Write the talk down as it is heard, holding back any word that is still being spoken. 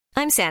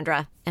I'm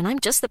Sandra, and I'm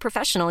just the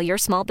professional your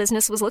small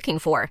business was looking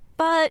for.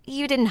 But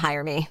you didn't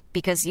hire me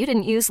because you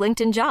didn't use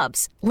LinkedIn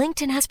Jobs.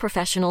 LinkedIn has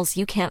professionals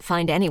you can't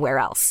find anywhere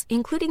else,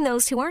 including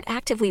those who aren't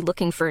actively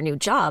looking for a new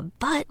job,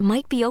 but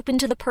might be open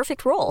to the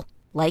perfect role,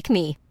 like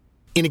me.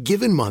 In a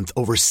given month,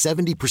 over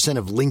 70%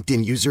 of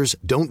LinkedIn users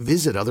don't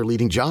visit other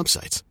leading job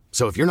sites.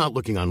 So if you're not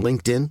looking on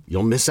LinkedIn,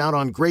 you'll miss out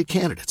on great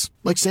candidates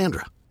like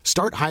Sandra.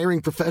 Start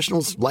hiring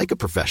professionals like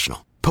a professional.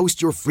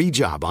 Post your free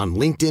job on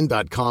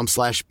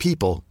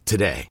linkedin.com/people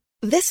today.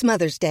 This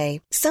Mother's Day,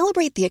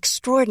 celebrate the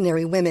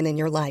extraordinary women in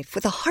your life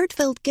with a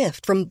heartfelt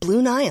gift from Blue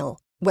Nile.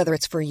 Whether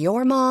it's for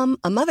your mom,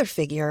 a mother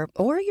figure,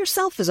 or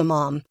yourself as a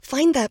mom,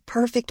 find that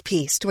perfect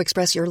piece to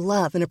express your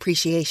love and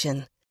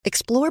appreciation.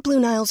 Explore Blue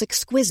Nile's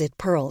exquisite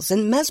pearls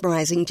and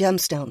mesmerizing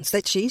gemstones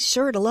that she's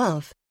sure to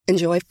love.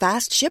 Enjoy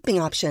fast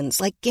shipping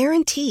options like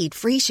guaranteed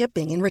free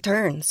shipping and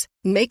returns.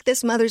 Make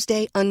this Mother's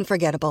Day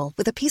unforgettable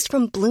with a piece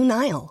from Blue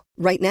Nile.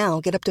 Right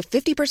now, get up to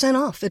 50%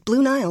 off at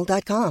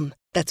BlueNile.com.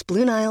 That's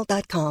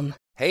BlueNile.com.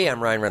 Hey,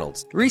 I'm Ryan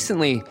Reynolds.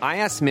 Recently, I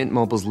asked Mint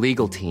Mobile's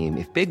legal team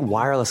if big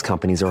wireless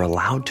companies are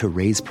allowed to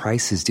raise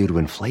prices due to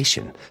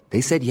inflation.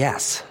 They said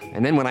yes.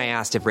 And then when I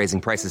asked if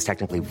raising prices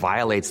technically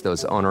violates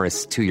those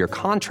onerous two-year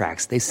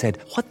contracts, they said,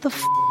 "What the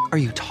f***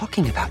 are you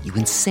talking about, you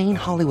insane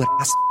Hollywood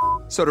ass?"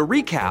 So to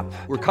recap,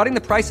 we're cutting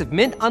the price of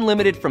Mint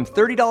Unlimited from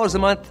 $30 a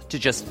month to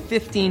just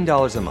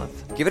 $15 a month.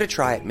 Give it a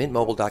try at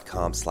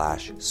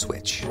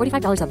mintmobile.com/switch.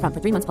 $45 up front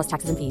for 3 months plus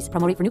taxes and fees.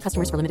 Promo rate for new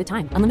customers for limited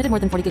time. Unlimited more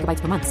than 40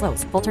 gigabytes per month.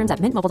 Slows full terms at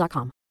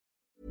mintmobile.com.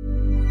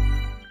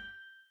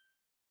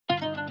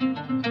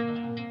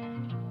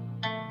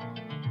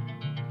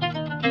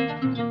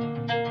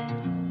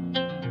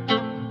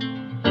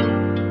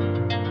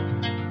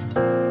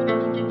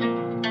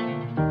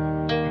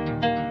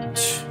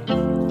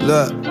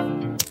 Look,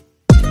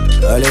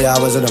 early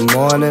hours of the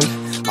morning,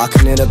 I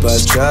can hear the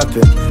birds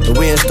chirping, but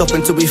we ain't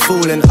stopping till we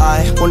falling.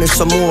 I wanted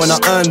some more and I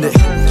earned it.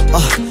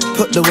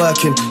 Put the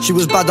work in. She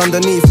was bad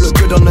underneath, look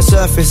good on the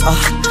surface.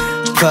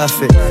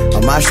 Perfect.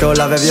 I might show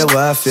love if you're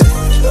worth it.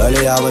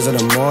 Early hours of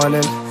the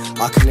morning,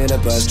 I can hear the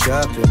birds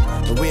chirping,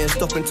 but we ain't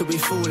stopping till we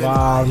falling.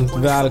 Varmt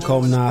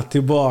välkomna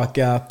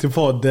tillbaka till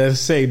podden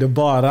Säg det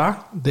bara.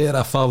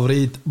 Deras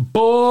favorit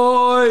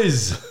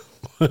boys.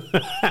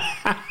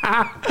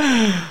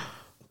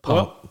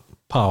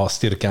 Pa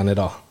styrkan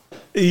idag.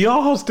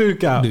 Jag har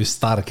styrka. Du är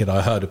stark idag,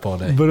 jag hörde på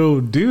dig. Bro,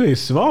 du är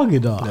svag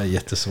idag. Jag är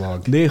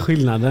jättesvag. Det är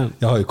skillnaden.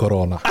 Jag har ju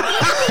corona.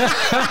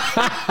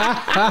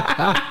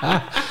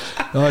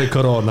 Jag har ju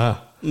corona.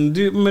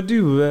 Men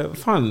du,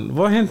 fan,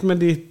 vad har hänt med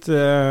ditt... vad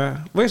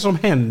är det som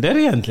händer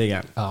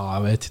egentligen? Ja,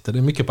 jag vet inte. Det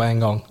är mycket på en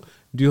gång.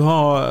 Du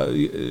har...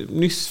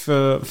 Nyss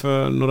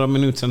för några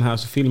minuter sedan här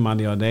så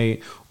filmade jag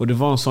dig. Och det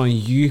var en sån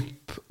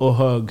djup och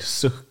hög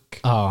suck.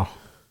 Ja.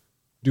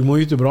 Du mår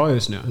ju inte bra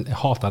just nu. Jag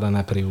hatar den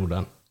här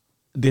perioden.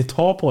 Det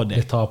tar på dig.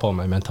 Det tar på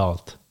mig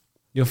mentalt.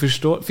 Jag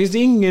förstår. Finns det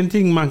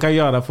ingenting man kan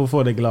göra för att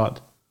få dig glad?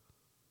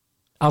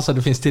 Alltså,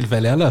 det finns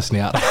tillfälliga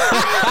lösningar.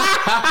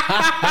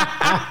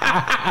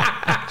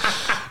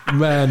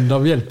 Men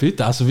de hjälper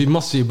inte. Alltså, vi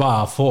måste ju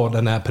bara få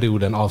den här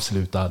perioden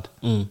avslutad.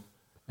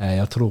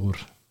 Jag tror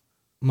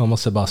man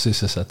måste bara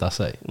sysselsätta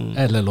sig.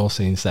 Eller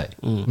låsa in sig.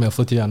 Men jag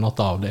får inte göra något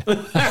av det.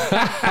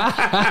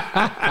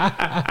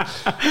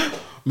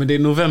 Men det är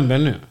november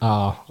nu.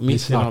 Ja, vi är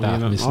snart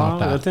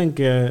där. Jag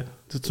tänker,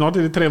 snart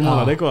är det 3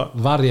 månader kvar.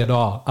 Varje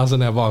dag, alltså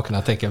när jag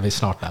vaknar tänker jag vi är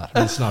snart där.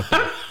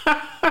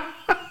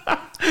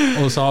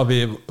 Och så har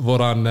vi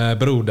våran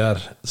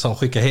broder som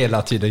skickar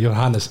hela tiden,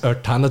 Johannes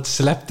Ört. Han har inte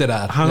släppt det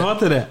där. Han har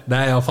inte det?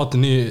 Nej, jag har fått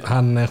en ny.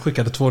 Han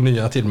skickade 2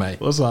 nya till mig.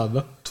 Vad sa han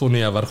då? 2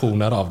 nya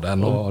versioner av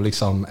den och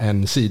liksom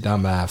en sida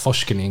med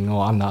forskning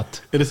och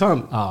annat. Är det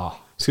sant? Ja.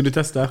 Ska du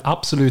testa?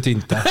 Absolut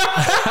inte.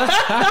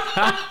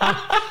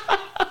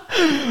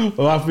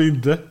 Och varför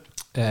inte?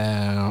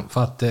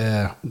 För att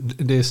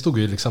det stod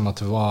ju liksom att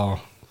det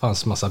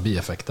fanns massa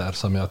bieffekter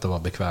som jag inte var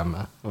bekväm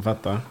med. Jag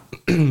fattar.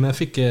 Men jag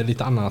fick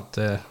lite annat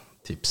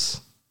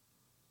tips.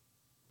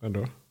 Vad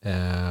då?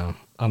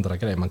 Andra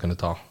grejer man kunde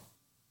ta.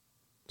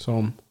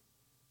 Som?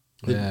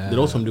 Det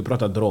låter som du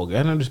pratar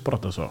droger när du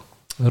pratar så.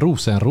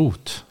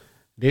 Rosenrot.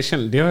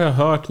 Det har jag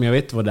hört, men jag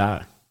vet vad det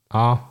är.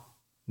 Ja,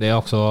 det är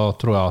också,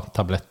 tror jag,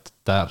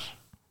 tabletter.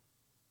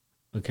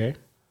 Okej.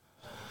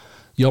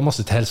 Jag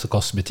måste till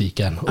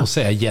hälsokostbutiken och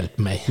säga hjälp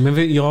mig.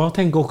 Men jag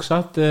tänker också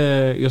att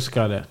jag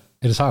ska det.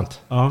 Är det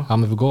sant? Ja. Ja,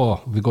 men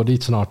vi går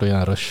dit snart och gör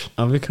en rush.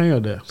 Ja, vi kan göra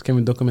det. Ska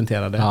vi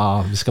dokumentera det?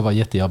 Ja, vi ska vara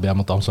jättejobbiga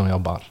mot de som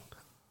jobbar.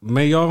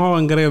 Men jag har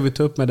en grej jag vill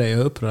ta upp med dig. Jag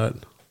är upprörd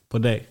på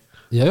dig.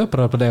 Jag är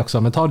upprörd på dig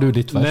också, men tar du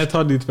ditt först? Nej,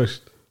 ta ditt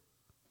först.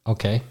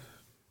 Okej.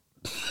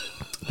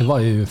 Det var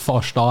ju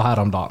fars dag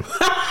häromdagen.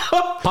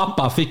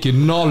 Pappa fick ju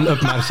 0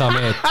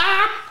 uppmärksamhet.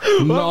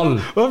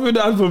 0. Varför är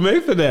du arg på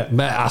mig för det?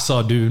 Men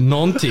alltså du,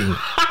 någonting.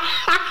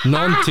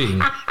 Men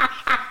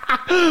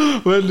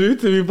du är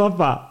inte min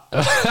pappa.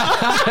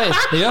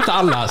 Det är inte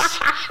allas.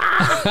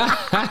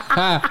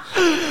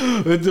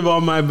 Vet du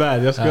vad, my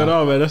bad. Jag ska höra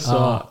av er dessa.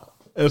 Ja.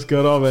 Jag ska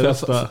höra av er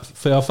dessa.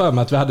 För jag för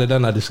mig att vi hade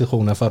denna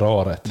diskussionen förra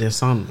året. Det är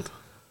sant.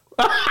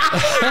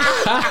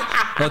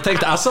 Jag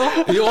tänkte, alltså,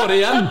 i år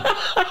igen.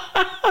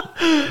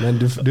 Men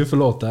du är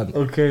förlåten.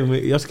 Okej,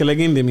 men jag ska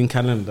lägga in det i min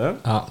kalender.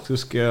 Ja. Så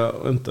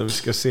vi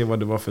ska se vad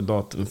det var för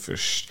datum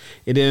först.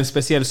 Är det en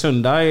speciell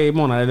söndag i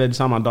månaden eller är det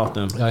samma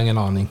datum? Jag har ingen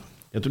aning.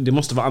 Jag tror det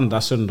måste vara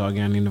andra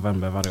söndagen i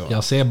november varje år.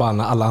 Jag ser bara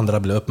när alla andra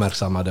blir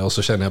uppmärksammade och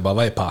så känner jag bara,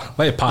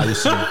 vad är pa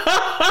just nu?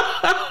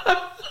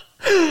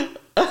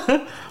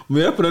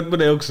 Men jag är upprörd på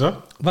det också.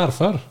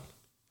 Varför?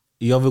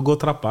 Jag vill gå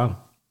trappan.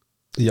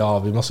 Ja,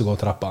 vi måste gå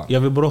trappan.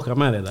 Jag vill bråka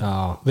med dig där.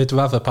 Ja. Vet du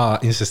varför pa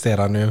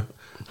insisterar nu?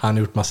 Han har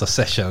gjort massa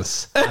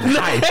sessions.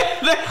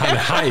 Han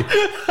är hype.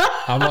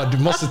 Han bara, du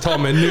måste ta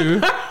mig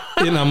nu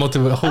innan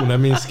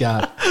motivationen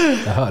minskar.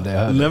 Jag hör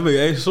det. Nej, men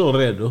jag är så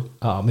redo.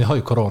 Ja, men jag har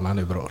ju corona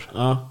nu, bror.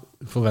 Ja.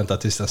 Du får vänta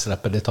tills den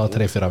släpper. Det tar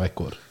 3-4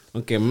 veckor.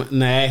 Okej, men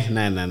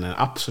nej.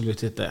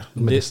 Absolut inte.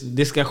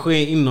 Det ska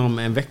ske inom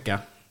en vecka.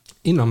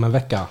 Inom en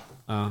vecka.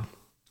 Ja.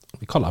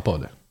 Vi kollar på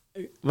det.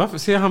 Varför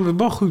ser han vill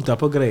bara skjuta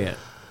på grejer?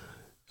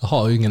 Jag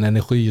har ju ingen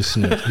energi just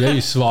nu. Jag är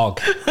ju svag.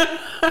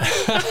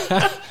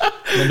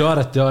 Men du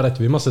har rätt.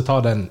 Vi måste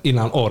ta den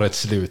innan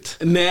årets slut.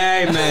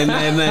 Nej.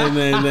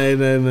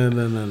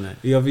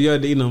 Jag vill göra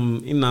det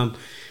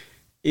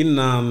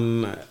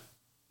innan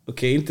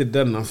okej, inte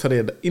denna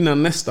fredag.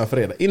 Innan nästa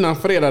fredag. Innan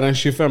fredag den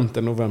 25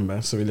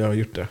 november så vill jag ha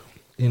gjort det.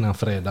 Innan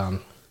fredagen.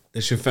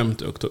 Den 25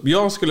 oktober.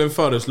 Jag skulle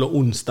föreslå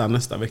onsdag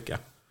nästa vecka.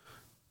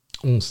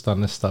 Onsdag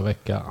nästa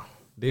vecka.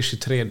 Det är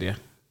 23.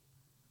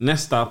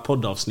 Nästa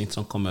poddavsnitt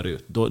som kommer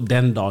ut.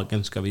 Den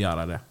dagen ska vi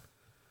göra det.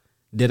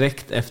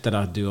 Direkt efter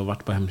att du har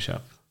varit på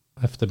Hemköp.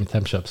 Efter mitt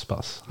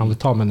Hemköpspass. Han vill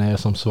ta mig när jag är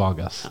som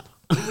svagast.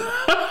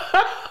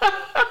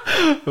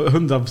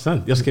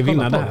 100%. Jag ska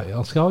vinna det.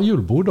 Jag ska ha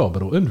julbord då,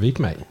 bro. Undvik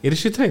mig. Är det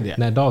 23?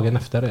 Nej, dagen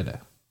efter är det.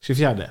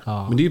 24?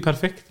 Ja. Men det är ju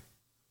perfekt.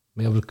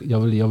 Men jag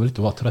vill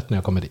inte vara trött när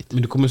jag kommer dit.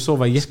 Men du kommer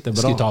sova jättebra. Vi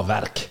ska ju ta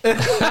verk.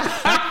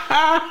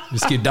 Vi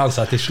ska ju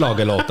dansa till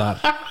schlagerlåtar.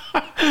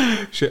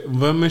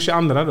 Men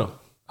 22 då?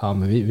 Ja,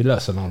 men vi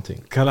löser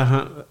någonting. Kallar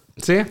han...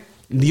 Se,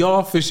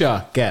 jag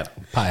försöker.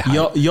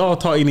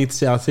 Jag tar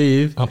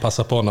initiativ. Han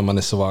passar på när man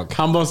är svag.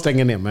 Han bara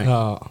stänger ner mig.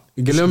 Ja.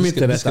 Glöm inte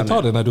det. Vi ska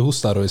ta det när du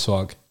hostar och är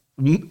svag.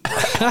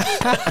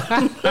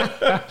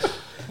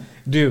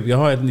 Du,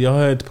 jag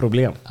har ett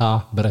problem.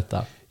 Ja,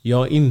 berätta. Jag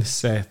har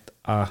insett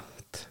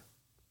att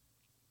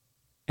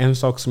en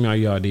sak som jag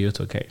gör, det är ju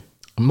inte okej.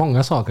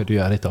 Många saker du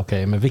gör är inte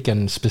okej, men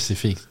vilken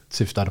specifikt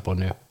syftar du på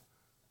nu?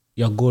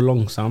 Jag går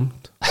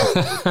långsamt.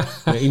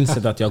 Jag har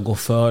insett att jag går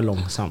för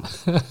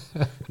långsamt.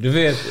 Du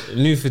vet,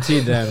 nu för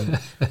tiden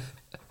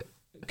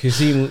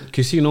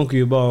kusin åker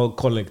ju bara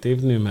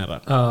kollektivt numera.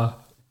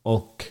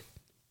 Och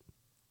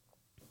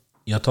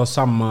jag tar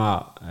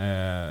samma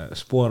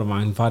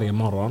spårvagn varje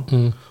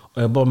morgon.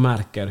 Och jag bara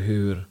märker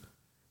hur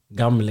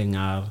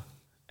gamlingar,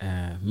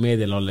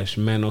 medelålders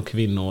män och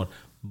kvinnor,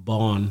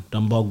 barn,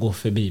 de bara går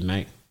förbi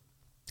mig.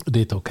 Det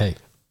är inte okej.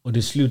 Och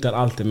det slutar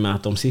alltid med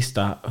att de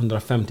sista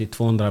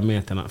 150-200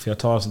 meterna, för jag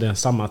tar den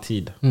samma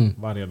tid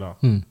varje dag.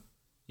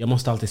 Jag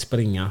måste alltid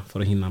springa för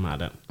att hinna med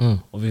den.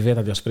 Och vi vet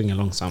att jag springer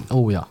långsamt.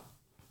 Oh ja.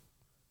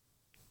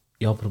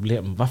 Jag har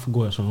problem. Varför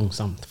går jag så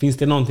långsamt? Finns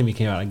det någonting vi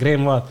kan göra?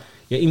 Grejen var att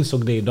jag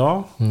insåg det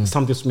idag.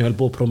 Samtidigt som jag höll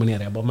på att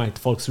promenera. Jag bara märkte att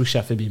folk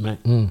swishar förbi mig.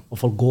 Och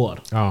folk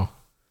går. Ja.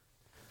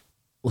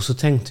 Och så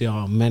tänkte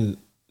jag, men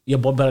jag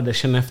bara började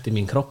känna efter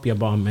min kropp. Jag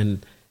bara,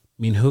 men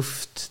min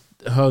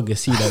höger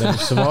sida är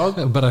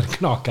svag. Började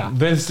knaka.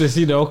 Vänster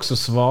sida är också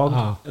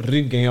svag.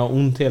 Ryggen gör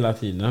ont hela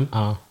tiden.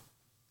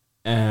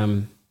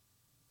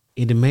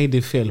 Är det mig det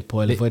är fel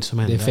på? Eller vad är det som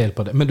händer? Det är fel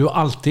på det. Men du har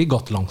alltid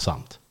gått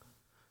långsamt.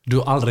 Du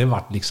har aldrig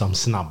varit liksom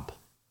snabb.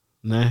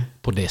 Nej.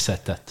 På det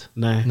sättet.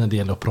 Nej. När det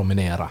gäller att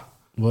promenera.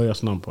 Vad är jag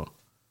snabb på?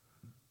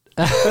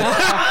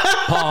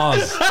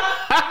 Paus.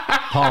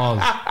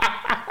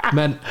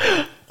 Men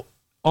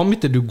om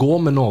inte du går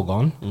med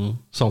någon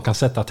som kan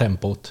sätta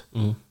tempot.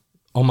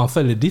 Om man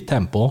följer ditt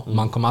tempo,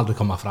 man kommer aldrig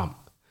komma fram.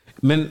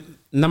 Men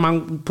när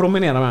man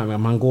promenerar med mig,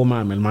 man går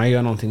med mig, man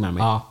gör någonting med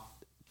mig.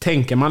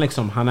 Tänker man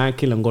liksom, han är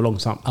killen går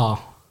långsamt.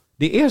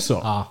 Det är så.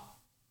 Ja.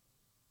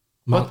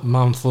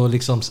 Man får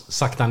liksom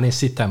sakta ner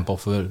sitt tempo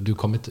för du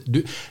kommer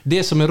inte...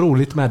 det som är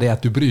roligt med det är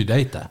att du bryr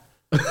dig inte.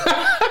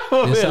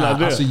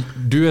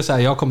 Du är så här,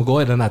 jag kommer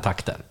gå i den här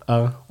takten.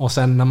 Och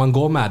sen när man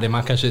går med det,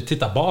 man kanske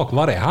tittar bak,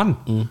 var är han?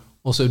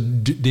 Och så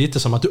det är inte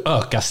som att du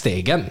ökar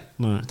stegen.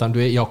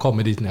 Utan jag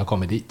kommer dit när jag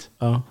kommer dit.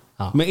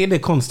 Men är det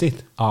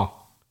konstigt?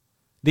 Ja.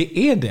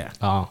 Det är det?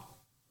 Ja.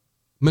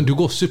 Men du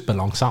går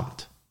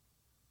superlångsamt.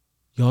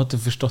 Jag har inte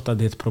förstått att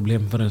det är ett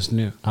problem förrän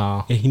nu.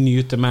 Jag hinner ju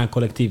inte med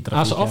kollektivtrafiken.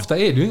 Alltså ofta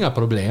är det ju inga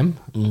problem.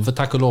 För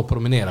tack och lov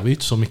promenerar vi ju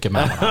inte så mycket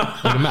med varandra.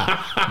 Är du med?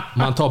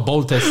 Man tar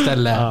boll till ett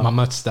ställe, man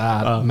möts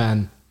där.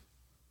 Men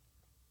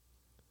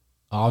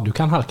du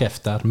kan halka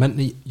efter.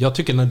 Men jag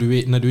tycker när du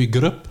är i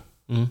grupp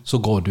så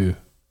går du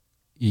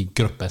i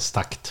gruppens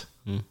takt.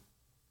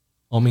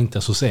 Om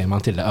inte så ser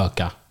man till det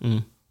öka.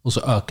 Och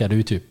så ökar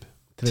du typ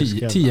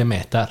 10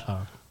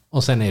 meter.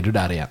 Och sen är du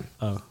där igen.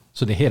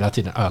 Så det är hela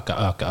tiden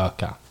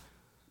öka.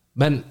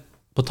 Men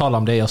på tal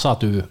om det, jag sa att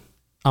du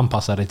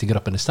anpassar dig till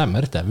gruppen, det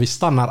stämmer inte. Vi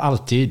stannar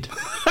alltid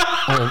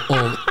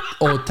och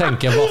och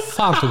tänker, vad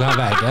fan tog han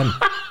vägen?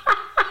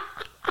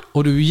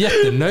 Och du är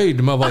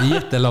jättenöjd med att vara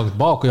jättelångt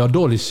bak och jag har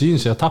dålig syn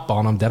så jag tappar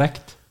honom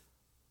direkt.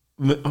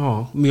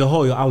 Men jag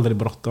har ju aldrig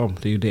bråttom,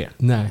 det är ju det.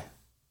 Nej.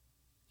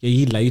 Jag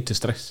gillar ju inte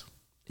stress.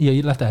 Jag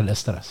gillar inte heller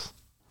stress.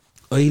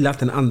 Jag gillar att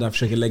den andra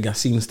försöker lägga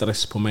sin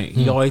stress på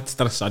mig. Jag är inte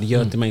stressad,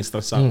 gör inte mig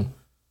stressad.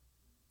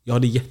 Jag har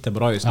det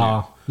jättebra just nu.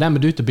 Ja. Nej,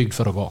 men du är inte byggd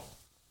för att gå.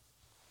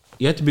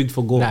 Jag är inte byggd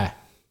för att gå. Nej.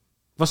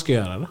 Vad ska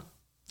jag göra då?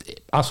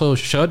 Alltså,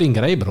 kör din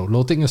grej, bro.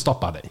 Låt ingen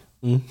stoppa dig.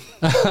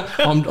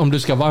 Om du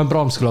ska vara en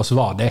bromskloss,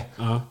 var det.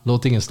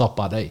 Låt ingen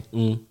stoppa dig.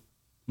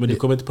 Men du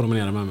kommer inte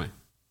promenera med mig?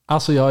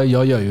 Alltså, jag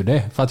gör ju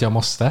det för att jag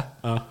måste.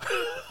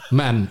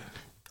 Men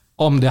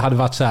om det hade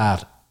varit så här,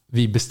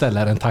 vi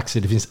beställer en taxi,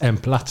 det finns en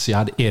plats, jag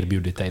hade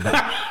erbjudit dig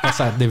det.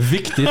 Alltså, det är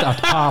viktigt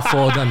att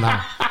få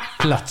denna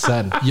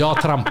platsen.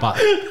 Jag trampar.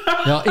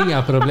 Jag har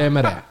inga problem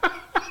med det.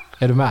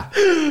 Är du med?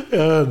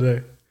 Ja,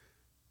 det.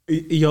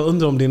 Jag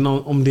undrar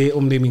om det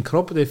är min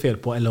kropp det är fel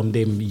på eller om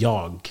det är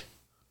jag.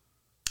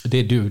 Det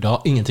är du. Det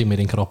har ingenting med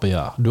din kropp att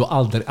göra. Du har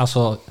aldrig,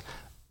 alltså,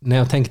 när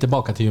jag tänker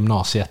tillbaka till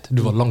gymnasiet,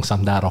 du var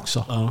långsam där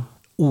också.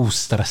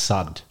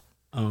 Ostressad.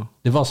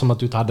 Det var som att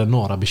du inte hade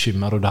några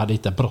bekymmer och du hade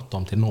inte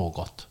bråttom till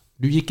något.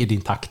 Du gick i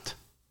din takt.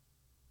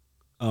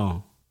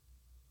 Ja.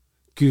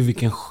 Gud,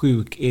 vilken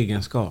sjuk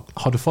egenskap.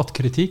 Har du fått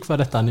kritik för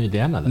detta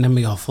nyligen eller? Nej,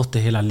 men jag har fått det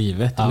hela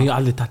livet. Men jag har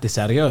aldrig tagit det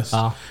seriöst.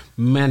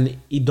 Men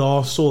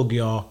idag såg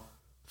jag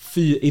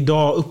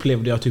idag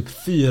upplevde jag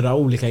typ 4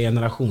 olika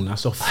generationer.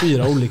 Alltså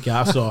 4 olika,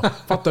 alltså,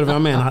 fattar du vad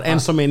jag menar?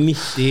 En som är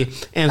 90,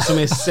 en som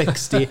är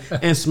 60,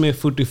 en som är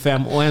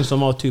 45 och en som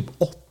var typ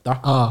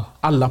 8.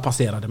 Alla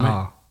passerade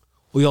mig.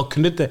 Och jag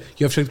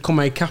försökte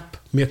komma ikapp,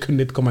 men jag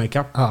kunde inte komma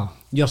ikapp.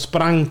 Jag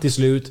sprang till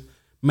slut,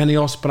 men när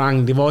jag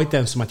sprang, det var inte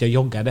ens som att jag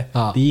joggade.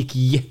 Det gick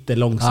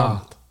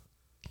jättelångsamt.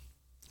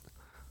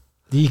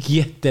 Det gick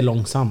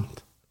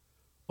jättelångsamt.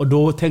 Och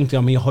då tänkte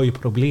jag, men jag har ju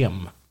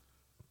problem.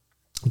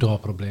 Du har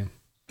problem.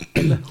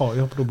 Eller har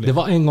jag problem? Det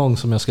var en gång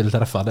som jag skulle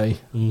träffa dig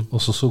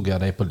och så såg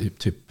jag dig på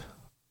typ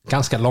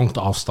ganska långt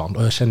avstånd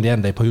och jag kände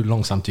igen dig på hur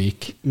långsamt du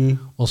gick.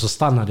 Och så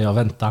stannade jag och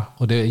väntade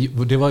och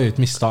det var ju ett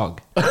misstag.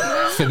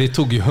 För det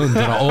tog ju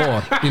 100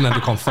 år innan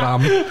du kom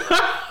fram.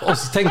 Och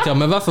så tänkte jag,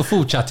 men varför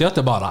fortsatte jag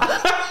inte bara?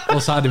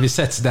 Och så hade vi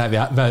setts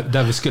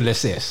där vi skulle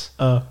ses.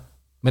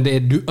 Men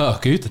du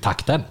ökar ju inte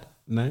takten.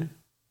 Nej.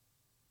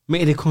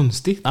 Men är det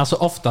konstigt? Alltså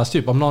oftast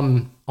typ om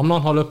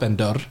någon håller upp en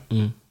dörr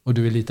och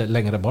du är lite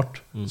längre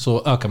bort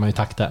så ökar man ju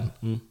takten.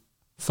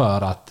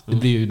 För att det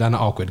blir ju den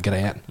awkward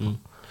grejen.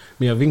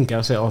 Men jag vinkar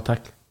och säger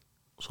tack.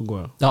 Så går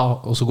jag.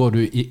 Ja, och så går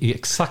du i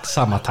exakt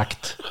samma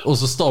takt. Och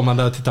så står man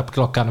där och tittar på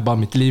klockan och bara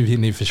mitt liv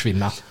hinner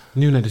försvinna.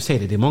 Nu när du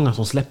säger det är många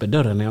som släpper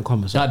dörren när jag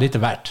kommer så. Ja, det är inte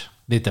värt.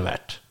 Det är inte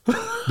värt.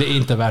 Det är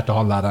inte värt att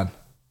hålla den.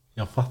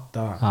 Jag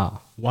fattar. Ja.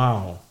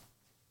 Wow.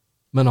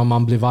 Men om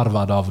man blir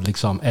varvad av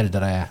liksom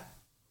äldre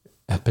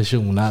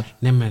personer.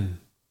 Nej men,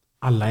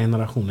 alla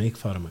generationer gick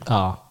före mig.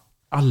 Ja.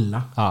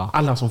 Alla. Ja.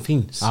 Alla som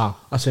finns. Ja.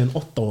 Alltså en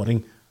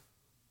 8-åring.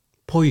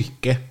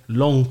 Pojke,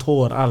 långt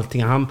hår,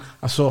 allting.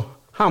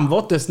 Han var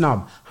inte snabb.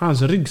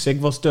 Hans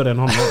ryggsäck var större än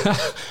honom.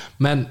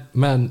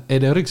 men är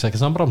det ryggsäcken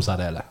som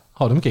bromsade eller?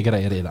 Har du mycket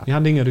grejer i den? Jag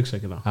hade ingen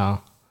ryggsäck idag. Ja.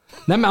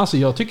 Nej men alltså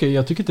jag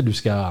tycker inte du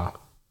ska...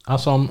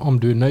 Alltså om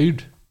du är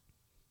nöjd,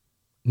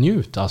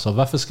 njut. Alltså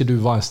varför ska du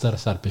vara en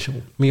stressad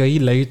person? Men jag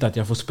gillar ju inte att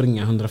jag får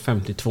springa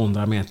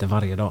 150-200 meter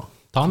varje dag.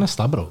 Ta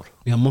nästa bror.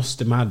 Jag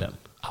måste med den.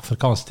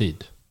 Afrikansk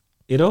tid.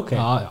 Är det okej?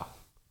 Ja.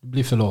 Du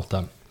blir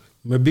förlåten.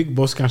 Men Big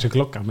Boss kanske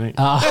klockar mig.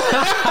 Ja.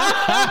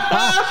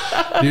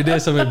 Det är ju det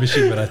som är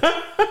bekymret.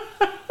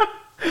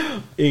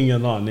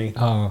 Ingen aning.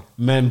 Ja.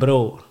 Men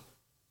bror,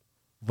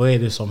 vad är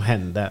det som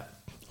händer?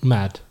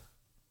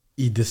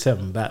 I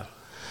december.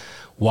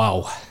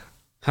 Wow.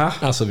 Ha?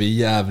 Alltså vi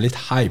är jävligt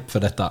hype för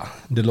detta.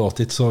 Det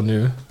låter inte så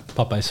nu.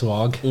 Pappa är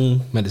svag.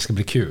 Men det ska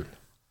bli kul.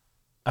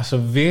 Alltså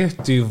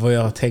vet du vad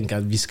jag tänker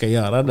att vi ska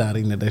göra där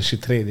inne den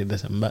 23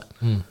 december?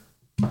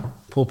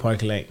 På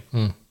Park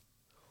Lane.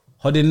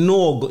 Har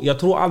det jag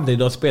tror aldrig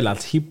det har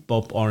spelats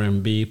hiphop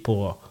R&B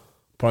på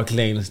Park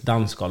Lanes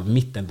dansgolv,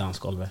 mitten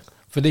dansgolvet.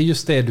 För det är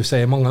just det du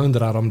säger. Många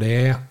undrar om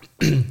det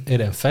är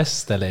det en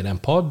fest eller är det en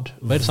podd?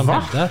 Vad är det som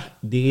händer?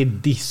 Det är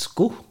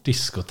disco.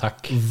 Disco,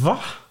 tack. Va?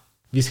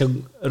 Vi ska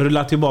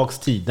rulla tillbaks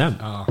tiden.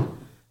 Ja.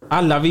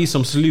 Alla vi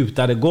som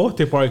slutade gå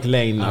till Park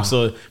Lane,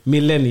 alltså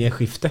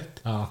millennieskiftet.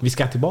 Ja. Vi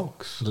ska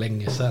tillbaks.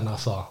 Länge sedan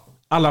alltså.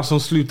 Alla som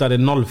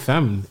slutade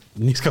 05,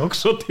 ni ska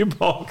också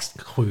tillbaks.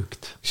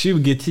 Sjukt.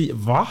 2010,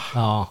 va?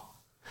 Ja.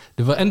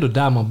 Det var ändå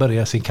där man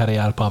började sin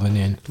karriär på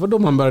Avenyn. Det var då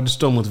man började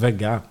stå mot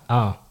väggar.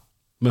 Ja.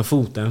 Med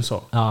foten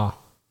så. Ja.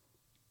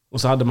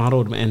 Och så hade man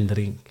råd med en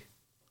drink.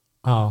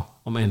 Ja.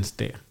 Om ens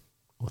det.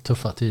 Och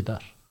tuffa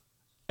tider.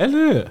 Eller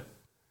hur?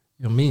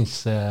 Jag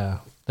minns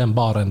den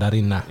baren där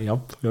inne.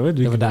 Japp, jag vet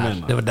vilken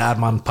det var där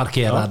man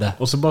parkerade. Ja.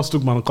 Och så bara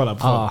stod man och kollade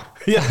på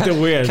folk.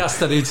 Jätteweird.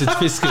 Kastade ut sitt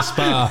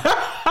fiskespö.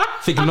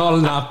 Fick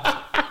 0 napp.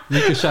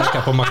 Gick och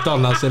käkade på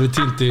McDonald's eller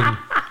Tintin.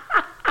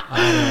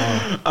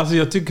 Alltså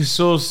jag tycker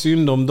så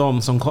synd om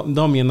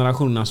de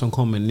generationerna som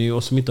kommer nu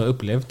och som inte har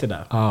upplevt det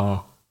där.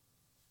 Ja.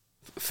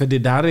 För det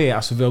där är,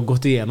 alltså vi har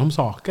gått igenom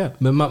saker.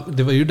 Men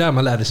det var ju där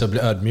man lärde sig att bli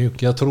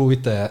ödmjuk. Jag tror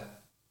inte,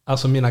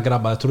 alltså mina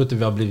grabbar, jag tror inte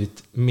vi har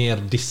blivit mer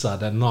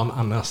dissade någon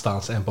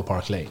annanstans än på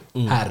Park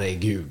Lane.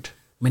 Herregud.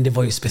 Men det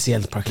var ju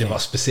speciellt Park Lane. Det var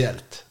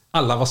speciellt.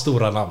 Alla var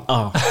stora namn.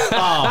 Ja.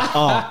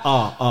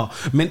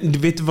 Men du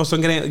vet vad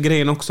som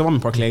grejen också var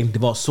med Park Lane? Det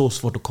var så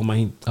svårt att komma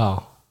in.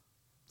 Ja.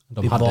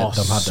 De hade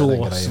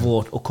så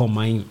svårt att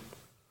komma in.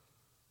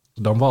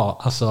 De var,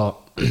 alltså...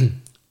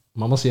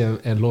 Man måste ge en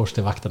eloge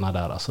till vakterna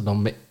där. Alltså,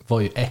 de var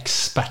ju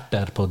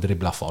experter på att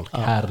dribbla folk.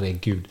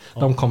 Herregud.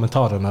 De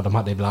kommentarerna de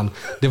hade ibland.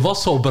 Det var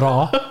så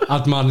bra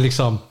att man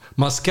liksom...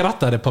 Man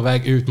skrattade på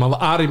väg ut. Man var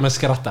arg men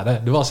skrattade.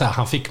 Det var så här,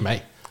 han fick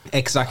mig.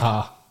 Exakt.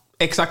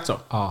 Exakt så.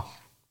 Ja.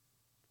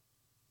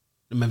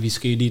 Men vi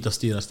ska ju dit och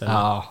styra stället.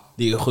 Ja.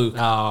 Det är ju sjukt.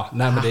 Ja,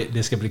 nej men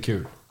det ska bli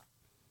kul.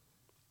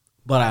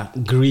 Bara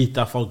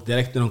greeta folk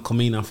direkt när de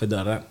kommer innanför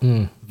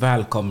dörren.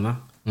 Välkomna.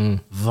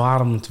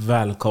 Varmt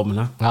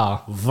välkomna.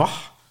 Ja. Va?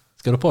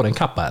 Ska du på en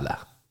kappa eller?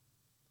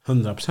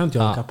 100%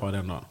 jag har en kappa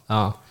den dagen.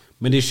 Ja.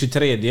 Men det är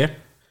 23. Det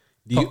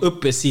är ju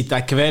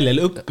uppesittarkväll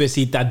eller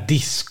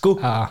uppesittardisco.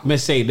 Ja. Men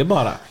säg det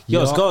bara.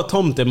 Jag ska ha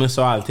tomtemöss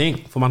och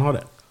allting. Får man ha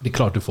det? Det är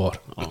klart du får.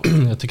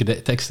 Jag tycker det är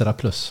ett extra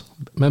plus.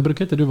 Men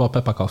brukar inte du vara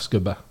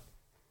pepparkaksgubbe?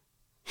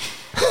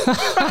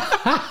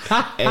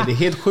 Det är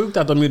helt sjukt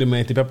att de gjorde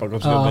mig till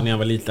pepparkaksgubbe när jag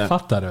var liten.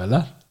 Fattar du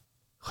eller?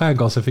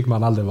 Stjärngasen fick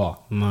man aldrig vara.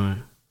 Nej.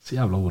 Så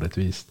jävla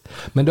orättvist.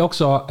 Men det är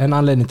också en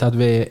anledning till att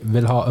vi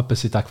vill ha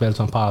uppesittarkväll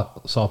som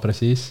Pa sa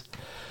precis.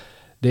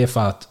 Det är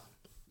för att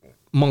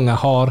många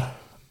har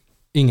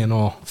ingen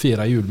att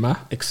fira jul med.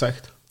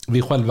 Exakt.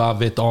 Vi själva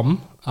vet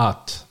om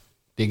att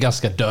det är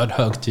ganska död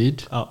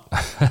högtid. Ja.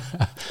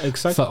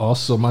 Exakt. För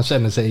oss, och man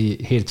känner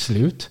sig helt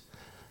slut.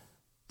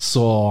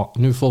 Så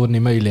nu får ni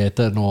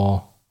möjligheten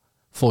att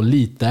få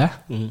lite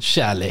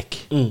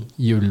kärlek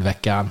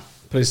julveckan.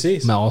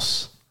 Precis. Med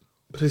oss.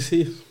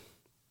 Precis.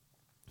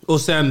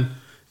 Och sen,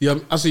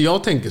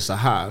 jag tänker så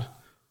här.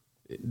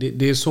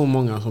 Det är så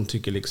många som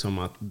tycker liksom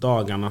att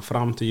dagarna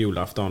fram till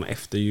julafton,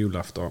 efter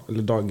julafton,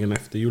 eller dagen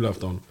efter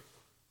julafton,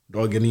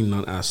 dagen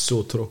innan är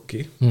så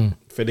tråkig.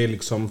 För det är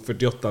liksom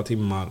 48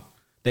 timmar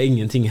där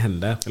ingenting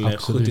händer. Eller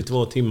absolut.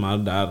 72 timmar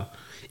där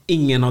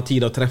ingen har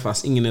tid att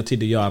träffas, ingen har tid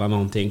att göra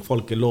någonting.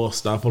 Folk är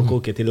låsta, folk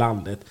åker till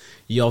landet.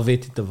 Jag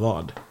vet inte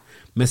vad.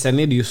 Men sen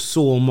är det ju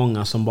så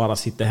många som bara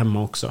sitter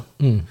hemma också.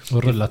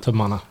 Och rullar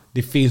tummarna.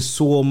 Det finns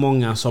så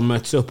många som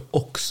möts upp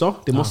också.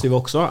 Det måste vi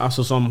också.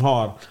 Alltså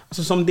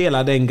som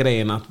delar den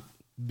grejen att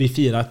vi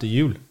firar till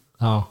jul.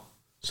 Ja.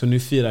 Så nu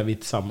firar vi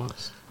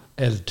tillsammans.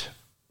 Eld.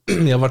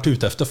 Jag har varit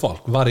ute efter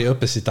folk. Varje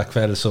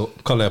uppesittarkväll så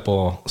kollar jag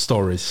på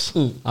stories.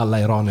 Alla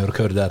iranier och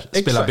kurder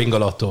spelar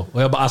Bingolotto.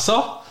 Och jag bara,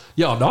 alltså?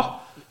 Ja då?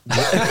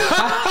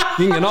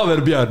 Ingen av er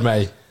bjöd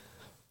mig.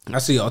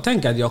 Alltså jag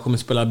tänker att jag kommer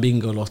spela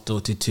Bingolotto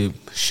till typ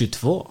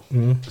 22.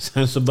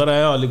 Sen så börjar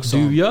jag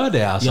liksom... Du gör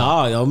det alltså?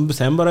 Ja,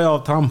 sen börjar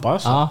jag trampa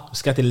alltså. Ja.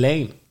 Ska till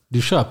Lane.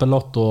 Du köper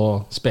Lotto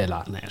och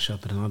spelar? Nej, jag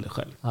köper den aldrig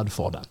själv. Ja, du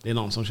får den. Det är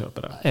någon som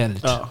köper den. Eld.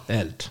 Ja.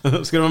 Eld.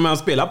 Ska du vara med och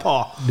spela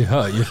Pa? Du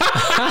hör ju.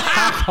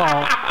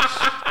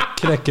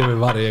 Knäcker mig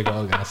varje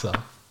gång alltså.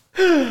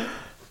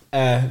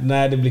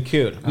 Nej, det blir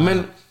kul. Ja.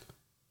 Men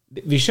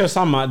vi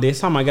kör det är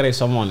samma grej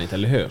som vanligt,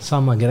 eller hur?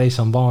 Samma grej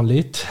som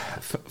vanligt.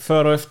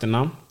 För- och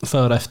efternamn.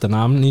 För- och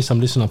efternamn. Ni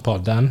som lyssnar på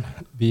den.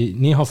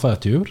 Ni har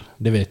förtur,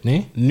 det vet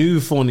ni.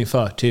 Nu får ni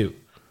förtur.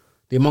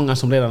 Det är många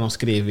som redan har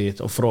skrivit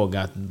och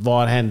frågat: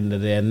 var händer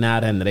det?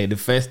 När händer det? Är det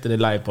fest? Är det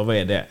live på? Vad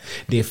är det?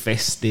 Det är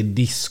fest, det är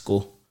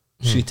disco.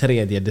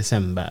 23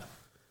 december.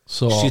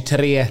 Så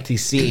 23 till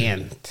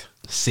sent.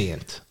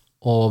 Sent.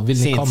 Och vill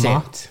ni Sent,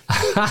 komma?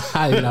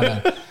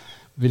 sent.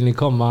 Vill ni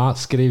komma,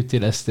 skriv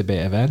till STB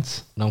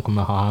Events. De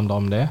kommer ha hand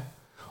om det.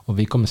 Och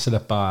vi kommer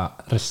släppa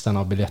resten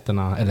av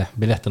biljetterna, eller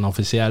biljetterna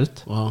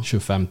officiellt,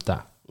 25.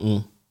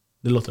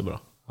 Det låter bra.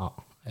 Ja,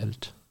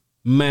 eld.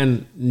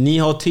 Men ni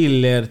har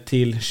till er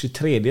till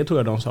 23, tror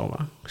jag de sa,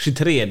 va?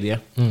 23.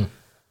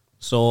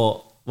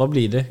 Så vad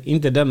blir det?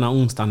 Inte denna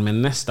onsdagen,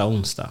 men nästa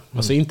onsdag.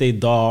 Alltså inte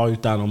idag,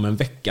 utan om en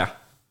vecka.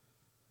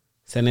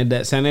 Sen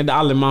är det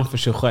alla man för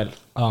sig själv.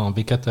 Ja,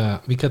 vi kan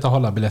inte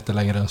hålla biljetter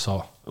längre än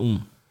så.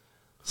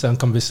 Sen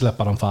kommer vi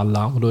släppa dem för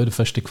alla. Och då är det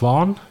först till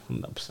kvarn.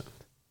 100%.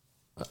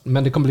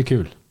 Men det kommer bli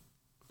kul.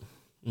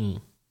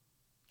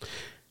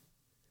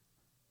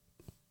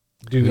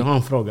 Du har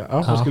en fråga.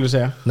 Ja, vad skulle du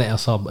säga? Nej,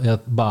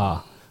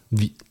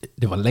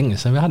 det var länge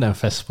sedan vi hade en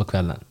fest på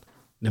kvällen.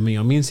 Nej, men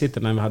jag minns inte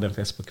när vi hade en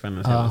fest på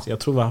kvällen senast. Jag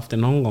tror vi har haft det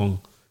någon gång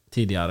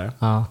tidigare.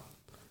 Ja.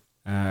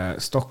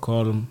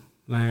 Stockholm.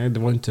 Nej, det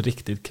var inte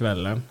riktigt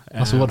kvällen.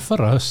 Alltså var det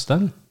förra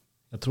hösten?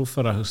 Jag tror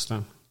förra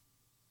hösten.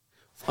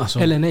 Alltså,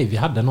 eller nej, vi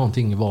hade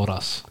någonting i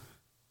våras.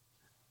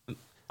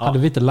 Hade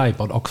vi inte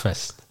livepodd och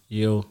fest?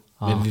 Jo,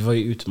 men vi var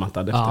ju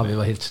utmattade efter det. Vi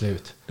var helt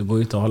slut. Det går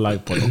ju inte att ha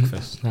livepodd och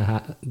fest.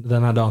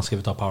 Den här dagen ska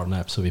vi ta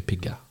powernap så vi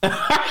pigga.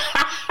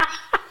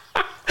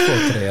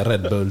 2-3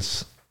 Red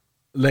Bulls.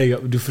 Nej,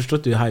 du förstår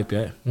inte hur hype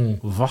jag är.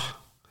 Va?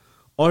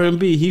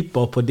 R&B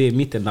hiphop på det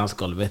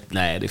mittendansgolvet?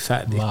 Nej, det är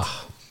färdigt. Va?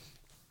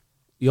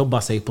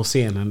 jobba sig på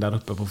scenen där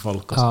uppe på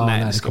folk och så.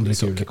 Nej, det kommer bli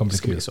kul. Det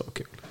kommer bli så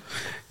kul.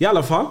 I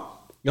alla fall,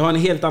 jag har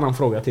en helt annan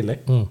fråga till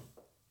dig.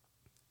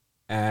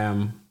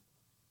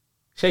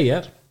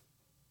 Tjejer,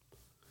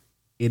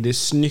 är det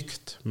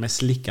snyggt med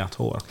slickat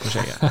hår på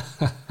tjejer?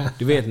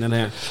 Du vet när det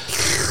är...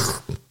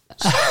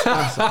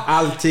 Alltså,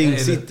 allting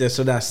sitter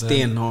sådär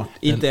stenhårt.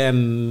 Inte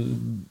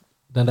en...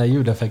 Den där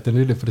ljudeffekten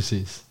du gjorde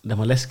precis. Den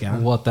var läskig.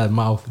 What that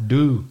mouth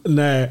do.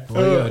 Nej.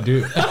 Vad gör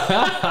du?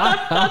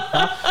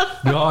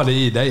 Du har det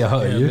i dig, jag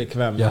hör ju.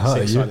 Bekväm med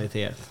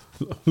sexualitet.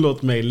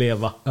 Låt mig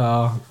leva.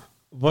 Ja.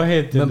 Vad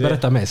heter Men det?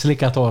 berätta mig,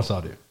 slickat hår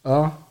sa du.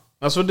 Ja.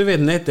 Alltså du vet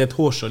när det är ett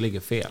hår så ligger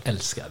fel.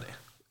 Älskar det.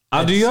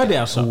 Ja, du gör det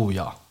alltså? Oh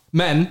ja.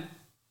 Men,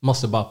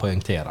 måste bara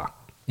poängtera.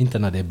 Inte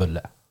när det är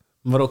bulle.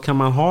 Vadå, kan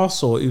man ha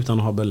så utan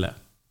att ha bulle?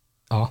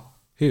 Ja.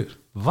 Hur?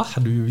 Va?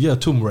 Du gör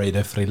Tomb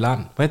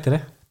Raider-frillan. Vad heter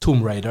det?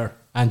 Tomb Raider.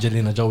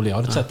 Angelina Jolie,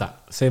 har du sett det?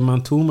 Säger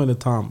man Tom eller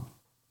Tom?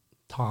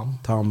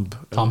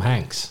 Tom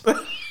Hanks.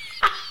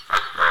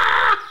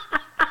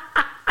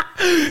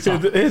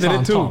 Heter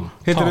det Tom?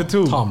 Heter det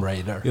Tom? Tom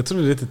Raider. Jag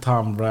trodde det hette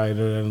Tom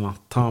Raider eller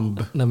något.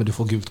 Tomb. Nej, men du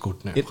får gult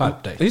kort nu.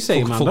 Skärp dig. Hur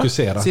säger man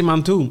fokusera. då? Säger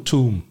man Tom?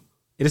 Tom.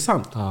 Är det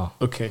sant? Ja.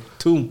 Okej.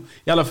 Tom.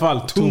 I alla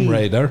fall. Tomb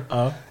Raider.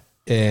 Ja.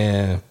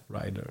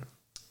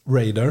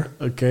 Raider.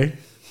 Okej.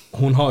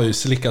 Hon har ju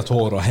slickat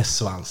hår och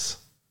hästsvans.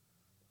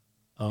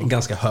 En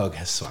ganska hög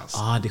hästsvans.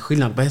 Det är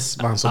skillnad på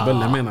hästsvans och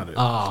bulle menar du?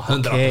 Ja,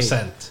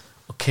 100%.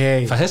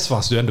 Okej. För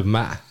hästsvans du är ändå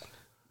med.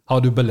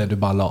 Har du bulle, du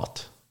bara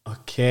lat.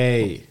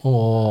 Okej.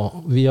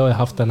 Och vi har ju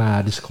haft den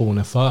här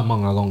diskussionen för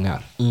många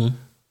gånger.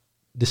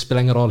 Det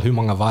spelar ingen roll hur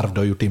många varv du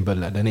har gjort din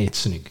bulle. Den är inte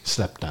snygg.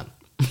 Släpp den.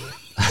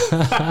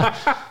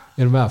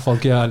 Är du med?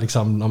 Folk gör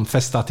liksom, de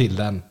festar till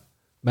den.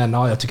 Men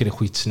ja, jag tycker det är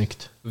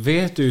skitsnyggt.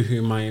 Vet du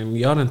hur man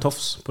gör en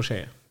tofs på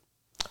tjejer?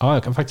 Ja,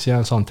 jag kan faktiskt göra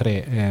en sån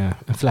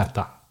en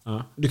fläta.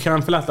 Ja. Du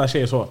kan fläta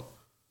tjejers hår?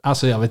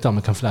 Alltså jag vet inte om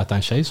jag kan fläta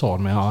en tjejs hår,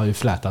 men jag har ju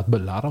flätat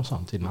bullar och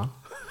sånt innan.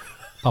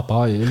 Pappa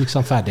har ju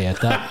liksom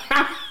färdigheter.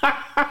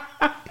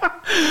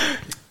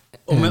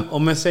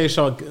 Om jag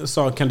säger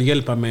så, kan du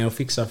hjälpa mig att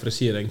fixa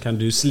frisyren? Kan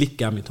du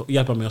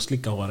hjälpa mig att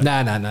slicka håret?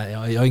 Nej,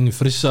 jag är ingen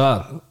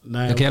frisör.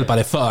 Nej, jag kan hjälpa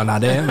dig förna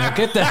det, men jag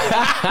kan inte.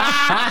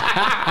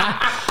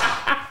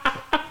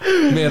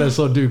 Mer än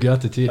så duger jag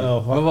inte till.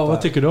 Men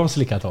vad tycker du om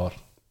slickat hår?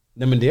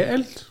 Nej, men det är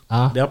eld.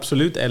 Det är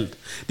absolut eld.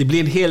 Det blir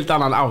en helt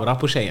annan aura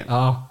på tjejen.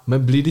 Ja,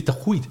 men blir det inte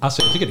skit?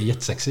 Alltså jag tycker det är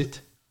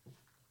jättesexigt.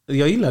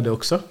 Jag gillar det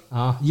också.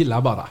 Ja,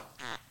 gillar bara.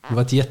 Jag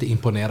var inte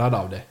jätteimponerad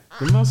av det.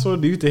 Men alltså,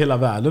 det är ju inte hela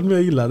världen, men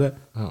jag gillar det.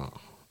 Ja,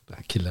 den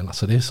här killen,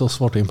 alltså det är så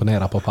svårt att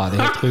imponera på par. Det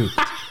är helt sjukt.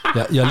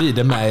 Jag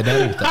lider med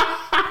där ute.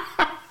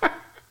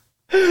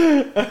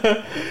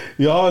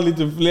 Jag har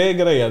lite fler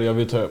grejer jag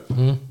vill ta upp.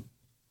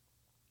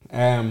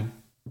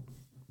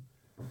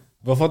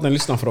 Vi har fått en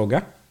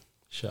lyssnarfråga.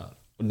 Kör.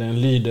 Och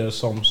den lyder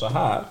som så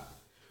här.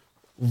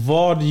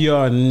 Vad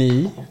gör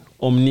ni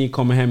om ni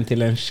kommer hem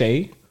till en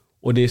tjej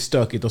och det är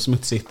stökigt och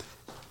smutsigt?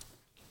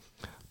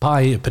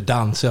 Paj är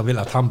pedant, så jag vill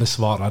att han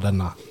besvarar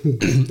denna.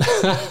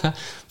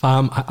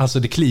 Alltså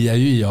det kliar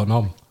ju i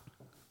honom.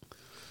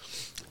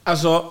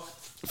 Alltså,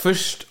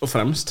 först och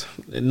främst,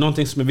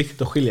 någonting som är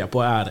viktigt att skilja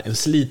på är en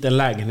sliten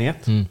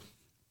lägenhet.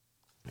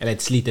 Eller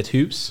ett slitet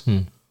hus.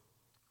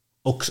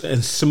 Och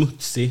en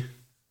smutsig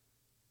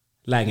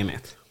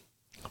lägenhet.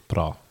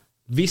 Bra.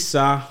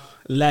 Vissa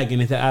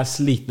lägenheter är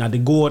slitna. Det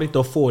går inte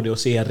att få det att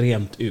se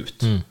rent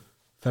ut.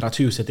 För att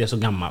huset är så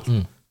gammalt.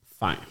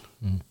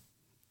 Fine.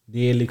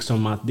 Det är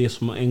liksom att det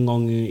som en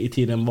gång i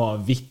tiden var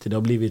vitt, det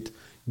har blivit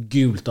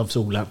gult av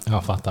solen.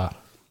 Jag fattar.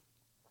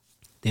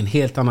 Det är en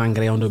helt annan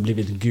grej om det har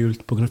blivit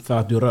gult på grund för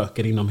att du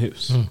röker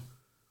inomhus.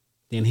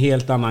 Det är en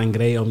helt annan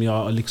grej om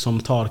jag liksom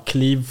tar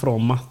kliv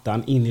från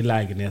mattan in i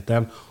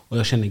lägenheten och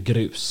jag känner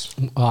grus.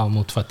 Ja,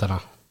 mot fötterna.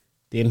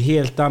 Det är en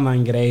helt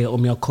annan grej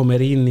om jag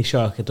kommer in i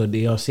köket och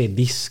jag ser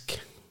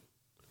disk.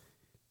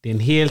 Det är en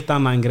helt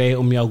annan grej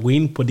om jag går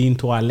in på din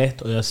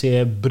toalett och jag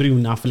ser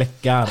bruna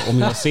fläckar. Om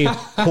jag ser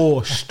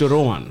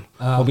hårstrån.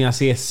 Om jag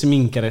ser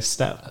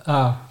sminkrester.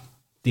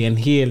 Det är en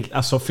helt...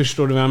 Alltså,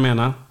 förstår du vad jag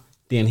menar?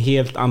 Det är en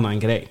helt annan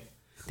grej.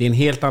 Det är en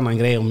helt annan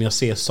grej om jag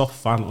ser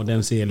soffan och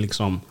den ser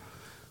liksom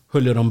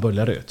huller om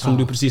buller ut. Som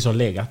du precis har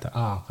legat där.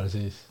 Ja,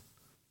 precis.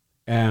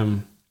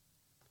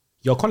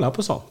 Jag kollar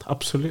på sånt,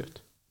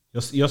 absolut.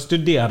 Jag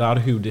studerar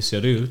hur det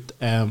ser ut.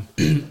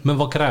 Men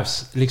vad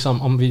krävs?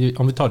 Liksom, om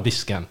vi tar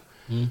disken.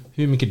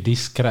 Hur mycket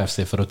disk krävs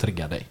det för att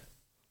trigga dig?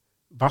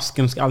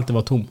 Vasken ska alltid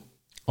vara tom.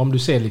 Om du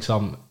ser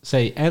liksom,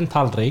 säg en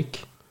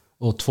tallrik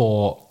och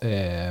 2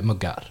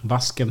 muggar.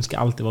 Vasken ska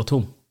alltid vara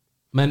tom.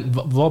 Men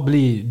vad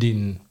blir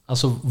din...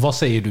 Alltså vad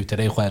säger du till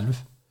dig själv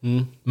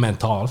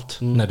mentalt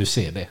när du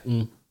ser det?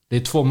 Det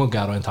är 2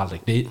 muggar och en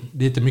tallrik. Det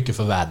är inte mycket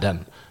för världen.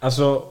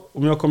 Alltså,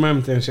 om jag kommer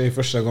hem till en tjej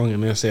första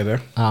gången när jag ser det.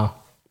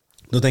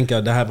 Då tänker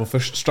jag, det här var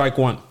först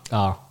strike one.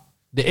 Ja.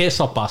 Det är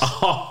så pass.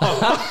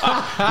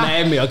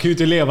 Nej, men jag kan ju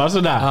inte leva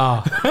sådär.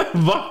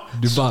 Va?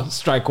 Du bara...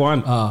 Strike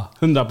one.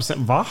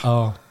 100%.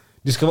 Va?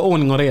 Det ska vara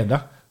ordning och reda.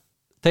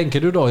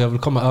 Tänker du då, jag vill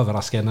komma och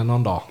överraska henne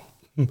någon dag?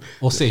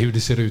 Och se hur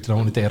det ser ut när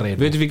hon inte är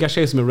redo. Vet du vilka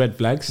tjejer som är red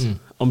flags?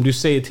 Om du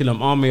säger till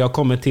dem, men jag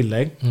kommer till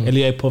dig.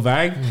 Eller jag är på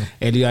väg.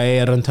 Eller jag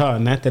är runt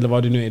hörnet. Eller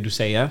vad det nu är du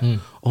säger.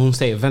 Och hon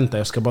säger, vänta,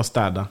 jag ska bara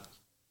städa.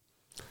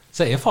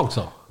 Säger folk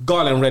så?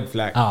 Galen red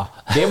flag. Ja.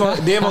 Det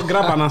är vad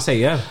grabbarna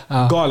säger.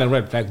 Ja. Galen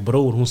red flag.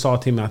 Bror, hon sa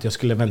till mig att jag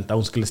skulle vänta.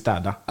 Hon skulle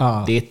städa.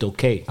 Ja. Det är inte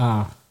okej.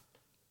 Ja.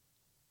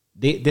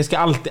 Det ska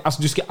alltid,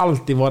 alltså, du ska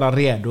alltid vara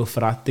redo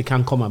för att det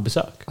kan komma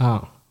besök.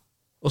 Ja.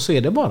 Och så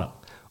är det bara.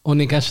 Och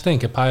ni kanske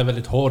tänker att Pai är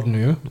väldigt hård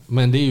nu.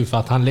 Men det är ju för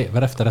att han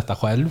lever efter detta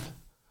själv.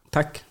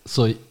 Tack.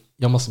 Så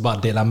jag måste bara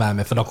dela med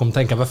mig. För de kommer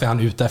tänka, varför är han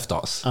ute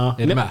efter oss? Ja.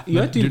 Jag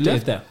är inte ute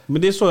efter.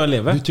 Men det är så jag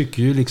lever. Du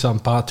tycker ju liksom,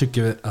 Pai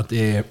tycker att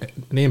det är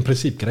en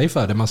principgrej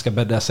för det. Man ska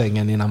bädda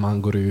sängen innan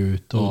man går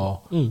ut.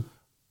 Och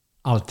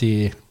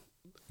alltid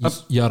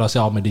göra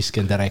sig av med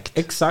disken direkt.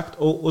 Exakt.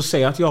 Och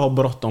säga att jag har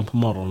bråttom på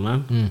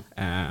morgonen.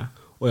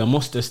 Och jag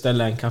måste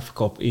ställa en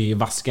kaffekopp i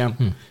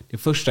vasken. Det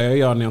första jag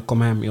gör när jag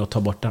kommer hem är att ta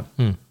bort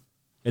den.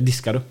 Jag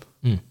diskar upp.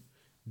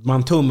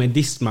 Man tar med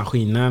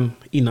diskmaskinen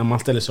innan man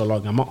ställer sig och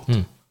lagar mat.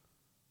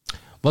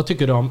 Vad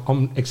tycker du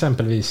om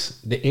exempelvis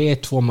det är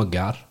 2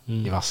 muggar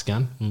i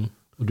vasken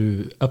och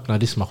du öppnar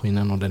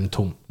diskmaskinen och den är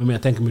tom? Men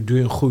jag tänker mig, du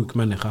är en sjuk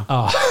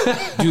människa.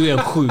 Du är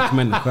en sjuk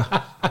människa.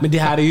 Men det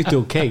här är ju inte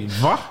okej.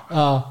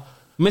 Va?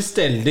 Men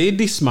ställ dig i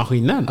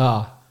diskmaskinen.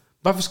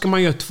 Varför ska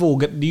man göra 2?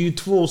 Det är ju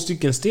 2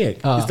 stycken steg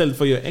istället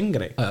för att göra en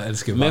grej.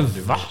 Men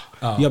va?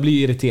 Jag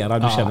blir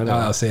irriterad, du känner det.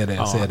 Jag ser det,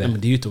 jag ser det.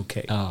 Men det är ju inte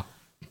okej.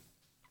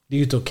 Det är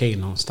ju inte okej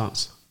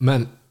någonstans.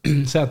 Men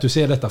säg att du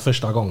ser detta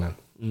första gången.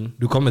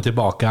 Du kommer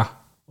tillbaka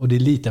och det är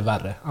lite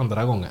värre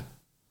andra gången.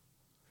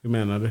 Hur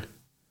menar du?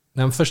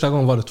 Den första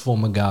gången var det 2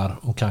 muggar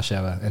och kanske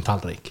en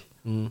tallrik.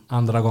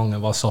 Andra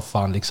gången var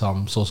soffan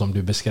liksom så som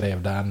du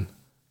beskrev den.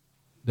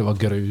 Det var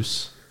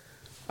grus.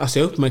 Alltså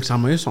jag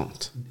uppmärksammar ju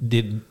sånt.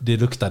 Det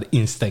luktade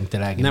instängt i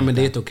lägenheten. Nej, men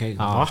det är inte okej.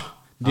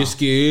 Du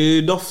ska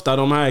ju dofta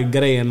de här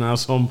grejerna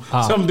som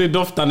det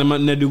doftar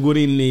när du går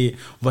in i,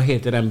 vad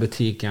heter den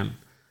butiken?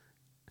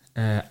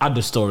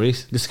 Other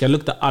Stories. Det ska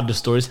lukta Other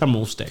Stories hemma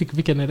hos dig.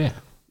 Vilken är det?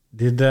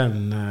 Det är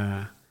den...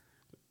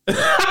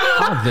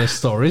 Other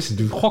Stories?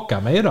 Du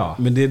chockar mig idag.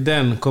 Men det är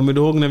den. Kommer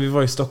du ihåg när vi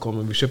var i Stockholm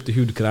och vi köpte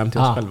hudkräm till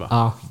oss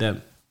själva?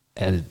 Den.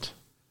 Eld.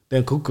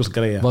 Den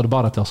kokosgrejen. Var det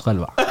bara till oss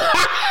själva?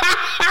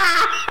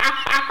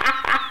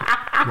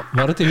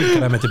 Var det till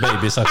hudkrämen till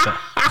babies också?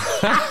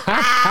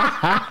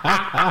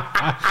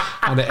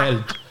 Han är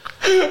eld.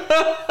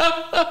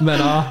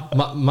 Men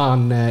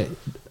man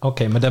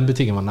okej, men den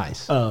butiken var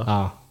nice.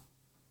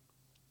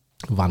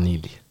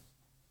 Vanilj.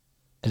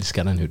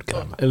 Älskar den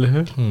hudkrämen. Eller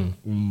hur?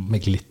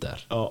 Med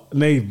glitter.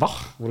 Nej, va?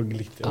 Var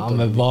glitter? Ja,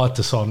 men var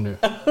inte så nu.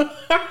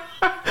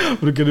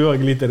 Brukar du ha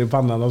glitter i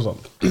pannan och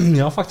sånt?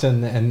 Jag har faktiskt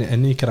en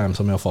ny kräm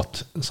som jag har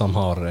fått som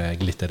har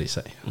glitter i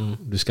sig.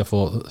 Du ska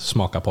få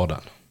smaka på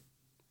den.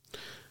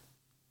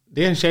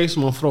 Det är en tjej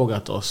som har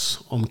frågat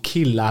oss om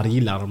killar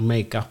gillar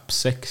make-up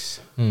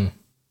sex.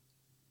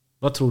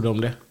 Vad tror du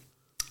om det?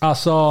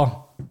 Alltså,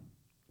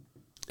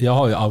 jag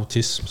har ju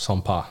autism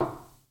som par.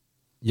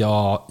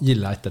 Jag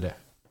gillar inte det.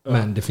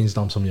 Men det finns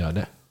de som gör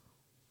det.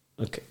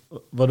 Okej.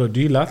 Vadå,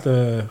 du gillar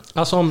inte...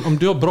 Alltså om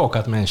du har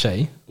bråkat med en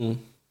tjej.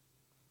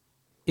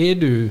 Är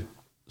du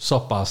så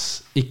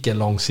pass icke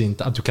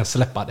långsint att du kan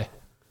släppa det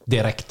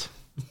direkt?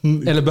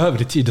 Eller behöver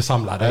du tid att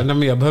samla dig? Nej,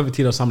 men jag behöver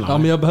tid att samla mig. Ja,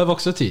 men jag behöver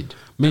också tid.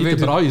 Men det är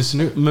inte bra just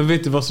nu. Men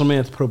vet du vad som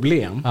är ett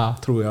problem?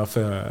 Tror jag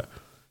för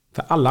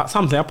alla,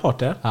 samtliga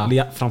parter.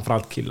 Eller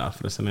framförallt killar,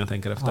 förresten när jag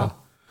tänker efter.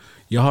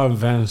 Jag har en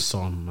vän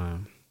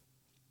som...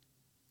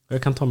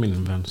 Jag kan ta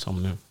min vän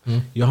som nu.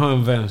 Jag har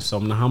en vän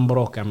som när han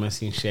bråkar med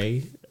sin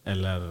tjej,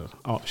 eller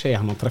tjej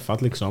han har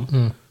träffat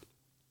liksom.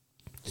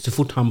 Så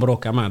fort han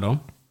bråkar med dem,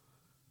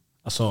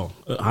 alltså,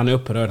 han är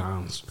upprörd,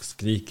 han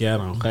skriker,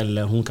 han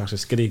skäller, hon kanske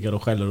skriker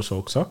och skäller och så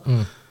också.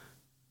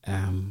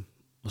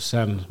 Och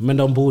sen, men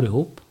de bor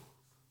ihop.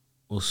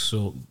 Och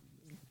så,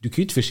 du kan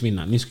ju inte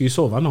försvinna, ni ska ju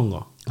sova någon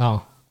gång.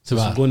 Så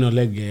går ni och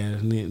lägger er,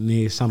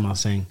 ni i samma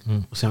säng.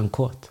 Och så är han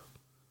kåt.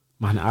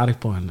 Men han är arg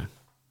på henne.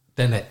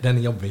 Den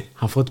är jobbig.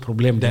 Han får ett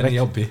problem direkt. Den är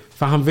jobbig.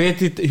 För han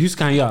vet inte, hur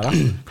ska han göra?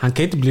 Han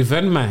kan inte bli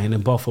vän med henne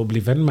bara för att bli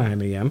vän med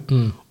henne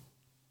igen.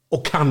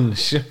 Och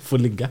kanske få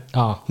ligga.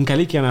 Hon kan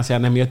lika gärna säga,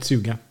 nej men jag är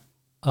sugen.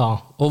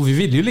 Ja, och vi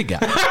vill ju ligga.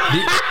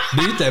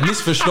 Det är inte,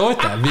 missförstå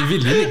inte. Vi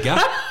vill ju ligga.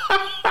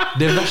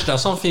 Det värsta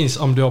som finns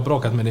om du har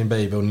bråkat med din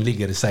baby och ni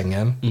ligger i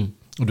sängen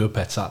och du är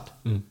upphetsad.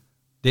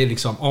 Det är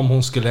liksom, om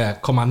hon skulle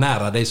komma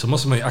nära dig så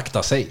måste man ju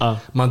akta sig.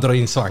 Man drar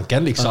in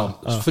svanken liksom.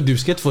 För du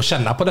ska inte få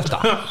känna på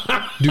detta.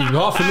 Du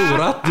har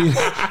förlorat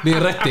din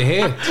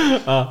rättighet.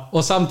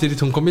 Och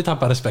samtidigt hon kommer ju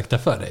tappa respekten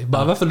för dig.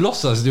 Bara varför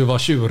låtsas du vara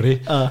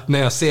tjurig när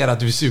jag ser att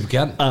du är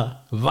sugen?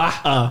 Va?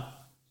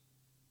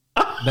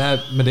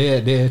 Nej, men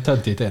det är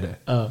töntigt är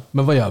det.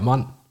 Men vad gör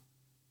man?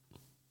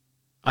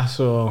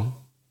 Alltså,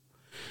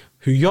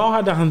 hur jag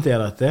hade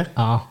hanterat det.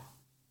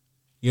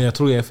 Jag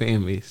tror jag är för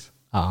envis.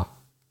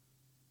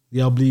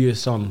 Jag blir ju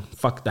sån,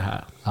 fuck det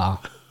här.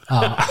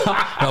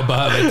 Jag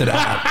behöver inte det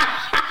här.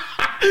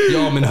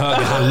 Jag och min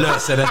höger, han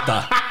löser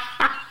detta.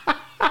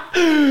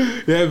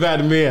 Jag är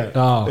värd mer.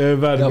 Ja,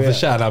 jag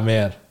förtjänar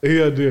mer. Hur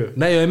gör du?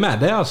 Nej, jag är med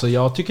det alltså.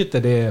 Jag tycker inte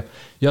det.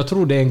 Jag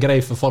tror det är en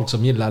grej för folk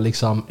som gillar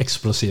liksom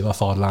explosiva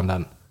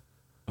förhållanden.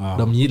 Ja.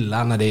 De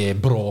gillar när det är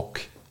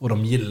bråk. Och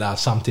de gillar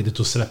samtidigt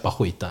att släppa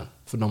skiten.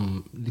 För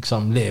de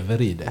liksom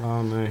lever i det.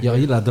 Ja, jag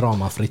gillar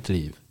dramafritt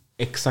liv.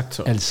 Exakt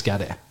så. Älskar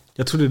det.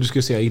 Jag trodde du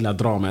skulle säga jag gillar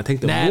drama. Jag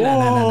tänkte,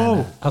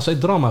 nej. Alltså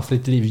ett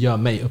dramafritt liv gör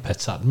mig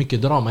upphetsad.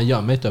 Mycket drama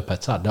gör mig inte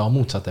upphetsad. Det har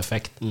motsatt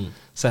effekt.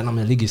 Sen om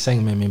jag ligger i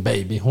säng med min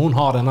baby, hon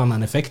har en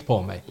annan effekt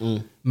på mig.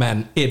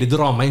 Men är det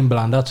drama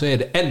inblandat så är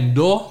det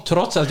ändå,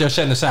 trots att jag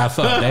känner så här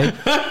för dig,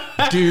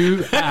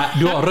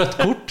 du har rött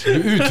kort, du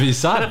är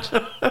utvisad.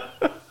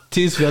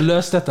 Tills vi har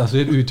löst detta så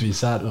är du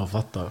utvisad. Jag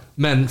fattar.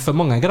 Men för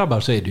många grabbar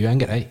så är det ju en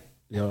grej.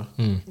 Ja.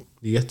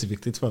 Det är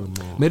jätteviktigt för dem.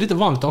 Men det är inte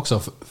vanligt också,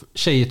 för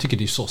tjejer tycker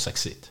det är så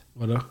sexigt.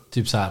 Vadå?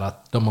 Typ så här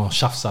att de har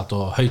tjafsat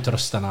och höjt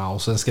rösterna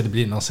och sen ska det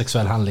bli någon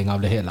sexuell handling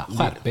av det hela.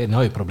 Skärp er, ni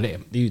har ju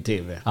problem. Det är ju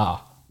tv.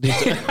 Ja. Det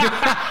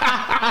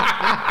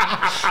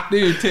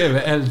är ju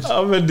tv.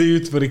 Ja, men det är ju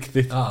inte på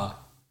riktigt. Ja.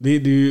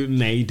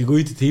 Nej, det går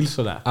ju inte till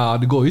sådär. Ja,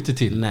 det går ju inte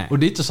till. Nej. Och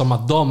det är inte som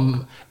att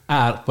de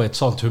är på ett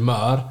sånt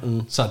humör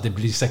så att det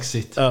blir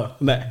sexigt. Ja,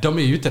 nej. De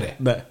är ju inte det.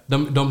 Nej.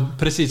 De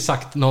precis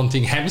sagt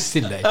någonting hemskt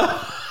till dig.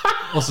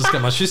 Och så ska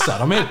man kyssa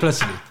dem helt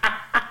plötsligt.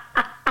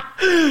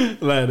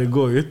 Nej, det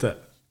går ju inte.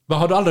 Men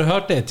har du aldrig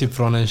hört det typ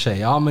från en tjej?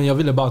 Ja, men jag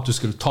ville bara att du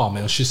skulle ta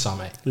mig och kyssa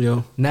mig.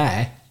 Jo.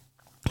 Nej.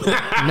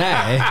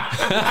 Nej.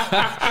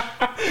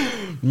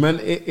 Men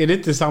är det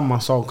inte samma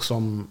sak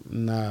som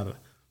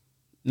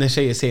när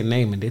tjejer säger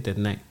nej, men det är inte ett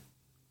nej?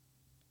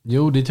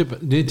 Jo, det är typ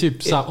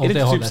åt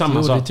det hållet. Samma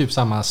jo, sak? det är typ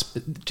samma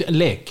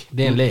lek.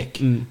 Det är en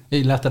lek. Jag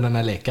gillar inte den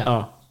här leken.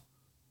 Ja.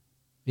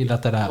 Jag gillar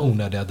inte det här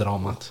onödiga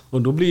dramat.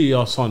 Och då blir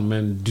jag sån,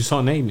 men du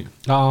sa nej nu.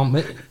 Ja,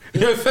 men...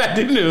 Jag är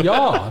färdig nu.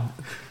 Ja.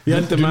 Jag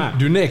är inte med.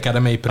 Du nekade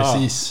mig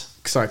precis. Ja,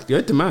 exakt, jag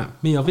är inte med.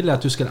 Men jag ville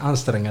att du skulle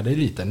anstränga dig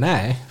lite.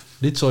 Nej,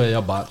 det är inte så jag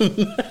jobbar.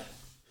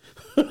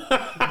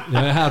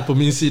 Jag är här på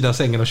min sida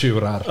sängen och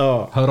tjurar.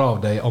 Ja. Hör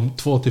av dig om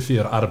 2 till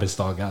 4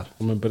 arbetsdagar.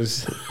 Men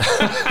precis.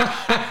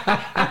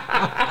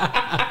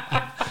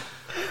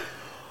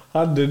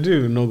 Hade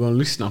du någon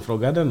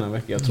lyssnarfråga denna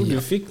vecka? Jag tror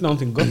du fick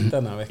någonting gott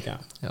denna vecka.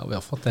 Ja, vi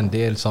har fått en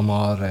del som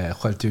har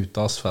skällt ut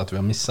oss för att vi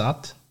har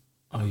missat.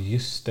 Ja,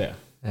 just det.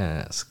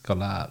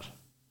 Skål här.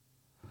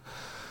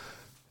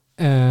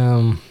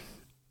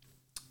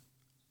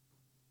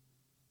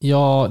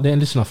 Ja, det är en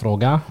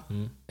lyssnarfråga.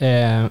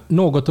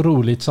 Något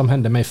roligt som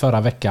hände mig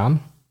förra veckan.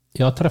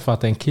 Jag har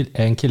träffat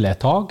en kille ett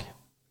tag.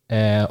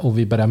 Och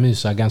vi började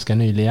mysa ganska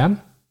nyligen.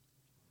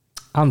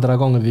 Andra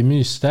gången vi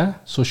myste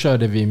så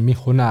körde vi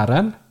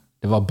missionären.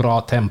 Det var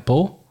bra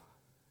tempo.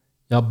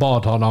 Jag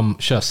bad honom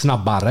köra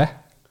snabbare.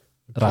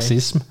 Okay.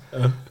 Rasism.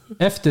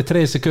 Efter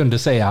 3 sekunder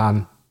säger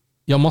han: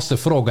 jag måste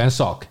fråga en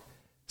sak.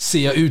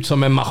 Ser jag ut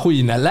som en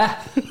maskin eller?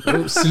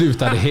 Och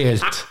slutade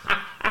helt.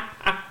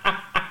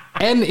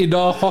 Än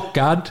idag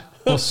chockad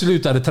och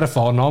slutade träffa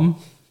honom.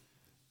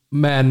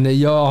 Men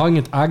jag har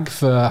inget agg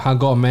för han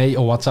gav mig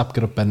och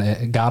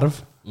WhatsApp-gruppen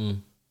garv.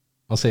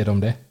 Vad säger du om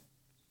det?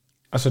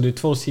 Alltså det är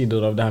 2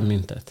 sidor av det här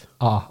myntet.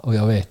 Ja, och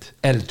jag vet.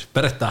 Eld,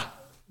 berätta.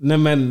 Nej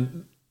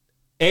men,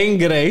 en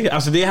grej,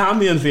 alltså det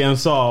han egentligen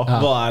sa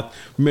var att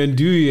men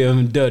du är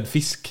en död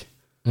fisk.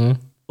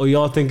 Och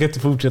jag tänker inte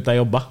fortsätta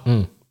jobba.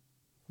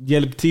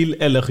 Hjälp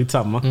till eller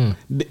skitsamma.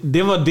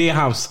 Det var det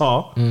han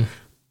sa.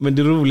 Men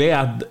det roliga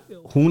är att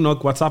hon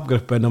och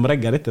WhatsApp-gruppen, de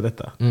reggade inte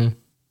detta.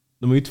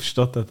 De har ju inte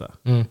förstått detta.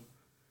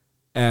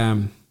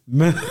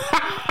 Men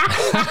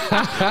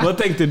vad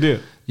tänkte du?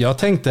 Jag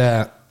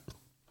tänkte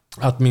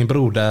att min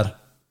broder,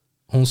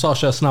 hon sa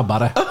kör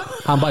snabbare.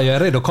 Han bara, jag är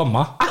redo att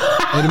komma.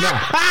 Är du med?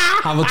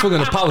 Han var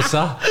tvungen att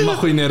pausa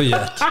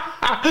maskineriet.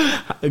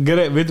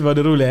 Vet du vad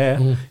det roliga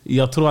är?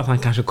 Jag tror att han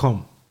kanske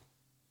kom.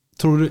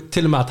 Tror du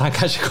till och med att han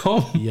kanske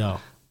kom? Ja.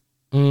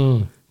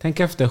 Tänk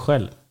efter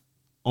själv.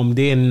 Om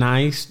det är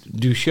nice,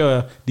 du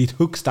kör ditt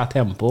högsta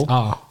tempo.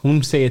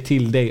 Hon säger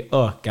till dig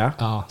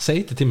öka. Säg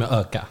inte till mig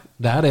öka.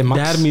 Det här är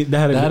max. Det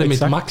här är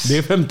mitt max. Det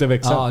är 5:e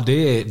växeln. Ja, det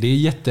är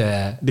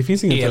jätte det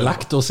finns inget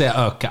elakt att säga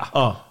öka.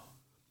 Ja.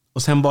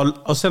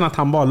 Och sen att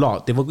han bara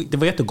la. Det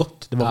var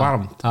jättegott. Det var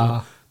varmt.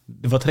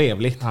 Det var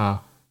trevligt.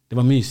 Det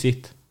var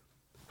mysigt.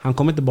 Han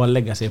kommer inte bara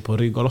lägga sig på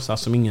rygg och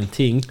låtsas som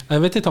ingenting. Jag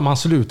vet inte om han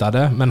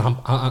slutade, men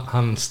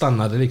han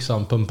stannade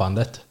liksom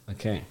pumpandet.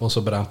 Okay. Och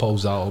så började han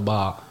posa och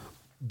bara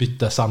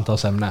bytte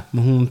samtalsämne.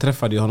 Men hon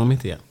träffade ju honom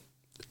inte igen.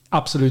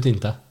 Absolut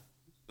inte.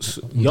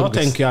 Jag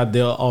tänker att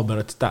det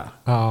avbröts där.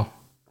 Ja.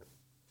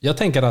 Jag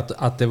tänker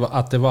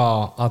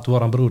att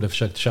våran broder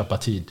försökte köpa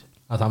tid.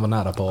 Att han var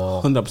nära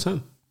på 100%.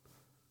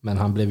 Men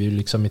han blev ju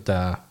liksom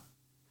inte.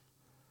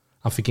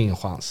 Han fick ingen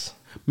chans.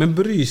 Men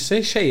bryr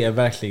sig tjejer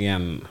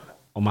verkligen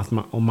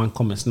om man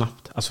kommer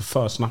snabbt? Alltså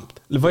för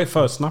snabbt? Eller vad är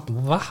för snabbt?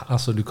 Va?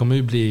 Alltså du kommer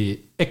ju bli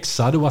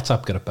exad i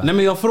WhatsApp-gruppen. Nej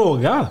men jag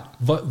frågar.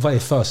 Vad är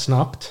för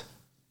snabbt?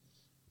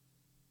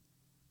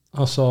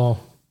 Alltså.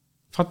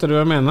 Fattar du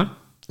vad jag menar?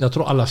 Jag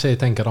tror alla tjejer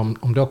tänker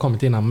om det har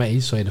kommit innan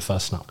mig så är det för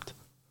snabbt.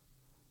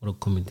 Och då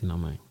kommit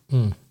innan mig.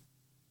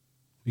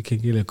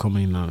 Vilken kille kommer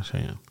innan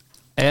tjejen?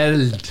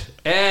 Eld.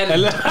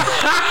 Eller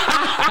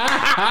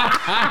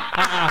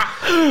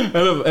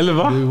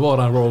va? Du var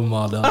en role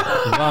model.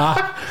 Va?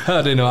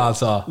 Hör det nu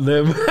alltså.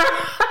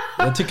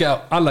 Jag tycker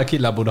alla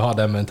killar borde ha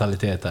den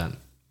mentaliteten.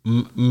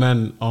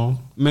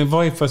 Men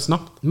vad är för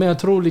snabbt? Men jag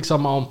tror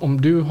liksom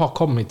om du har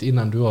kommit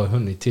innan du har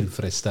hunnit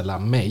tillfredsställa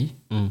mig,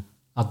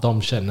 att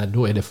de känner,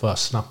 då är det för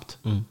snabbt.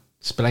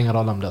 Det spelar ingen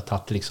roll om det har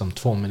tagit liksom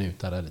 2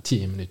 minuter eller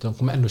 10 minuter. De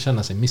kommer ändå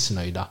känna sig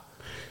missnöjda.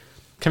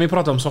 Kan vi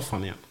prata om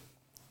soffan igen?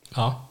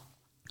 Ja.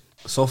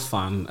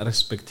 Soffan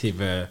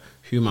respektive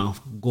hur man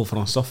går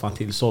från soffan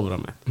till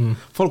sovrummet.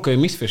 Folk har ju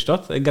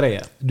missförstått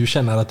grejer. Du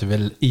känner att du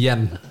vill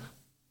igen.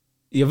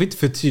 Jag vill inte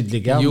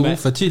förtydliga. Jo, men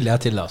förtydliga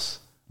till oss.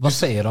 Vad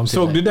säger de till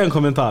såg dig? du den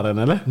kommentaren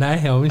eller?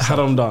 Nej, jag missade.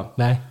 Häromdagen.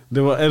 Nej.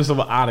 Det var en som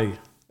var arg.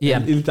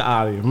 Igen. Inte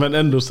arg, men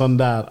ändå sån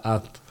där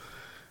att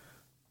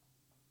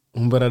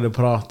hon började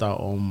prata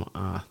om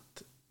att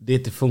det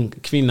inte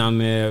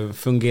kvinnan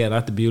fungerar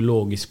inte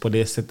biologiskt på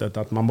det sättet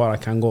att man bara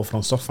kan gå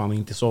från soffan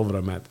in till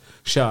sovrummet,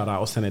 köra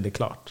och sen är det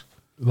klart.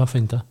 Varför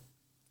inte?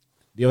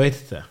 Jag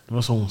vet inte. Det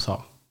var så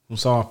hon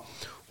sa.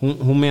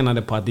 Hon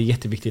menade på att det är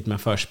jätteviktigt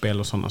med förspel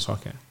och sådana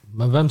saker.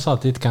 Men vem sa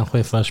att det inte kan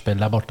ske förspel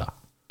där borta?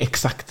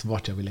 Exakt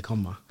vart jag ville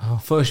komma.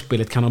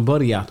 Förspelet kan ha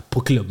börjat på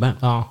klubben.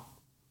 Ja.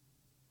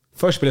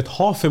 Förspelet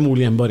har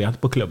förmodligen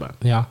börjat på klubben.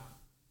 Ja.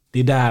 Det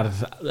är där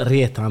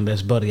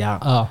retandes börjar.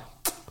 Ja.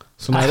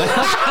 Som är det.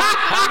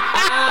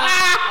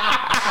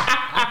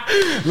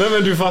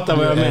 Men du fattar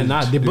vad jag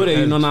menar. Det börjar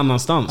ju någon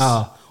annanstans.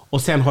 Ja.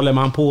 Och sen håller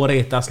man på och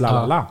retas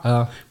lalala.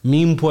 Ja.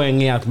 Min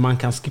poäng är att man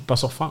kan skippa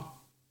soffan.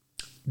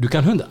 Du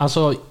kan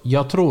alltså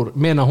jag tror,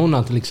 menar hon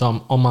att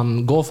liksom om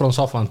man går från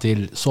soffan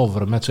till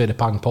sovrummet så är det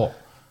pang på?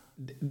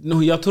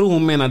 Jag tror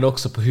hon menade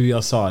också på hur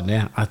jag sa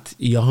det. Att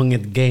jag har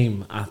inget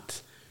game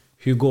att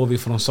hur går vi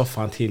från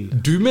soffan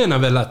till... Du menar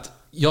väl att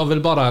jag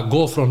vill bara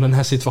gå från den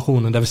här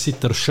situationen där vi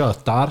sitter och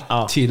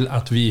tjötar till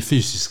att vi är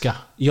fysiska?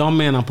 Jag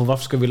menar på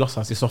varför ska vi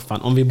låtsas i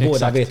soffan om vi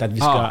båda vet att vi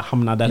ska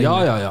hamna där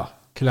inne. Ja.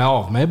 Klä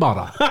av mig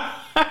bara.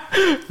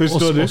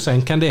 Förstår du? Och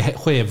sen kan det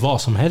ske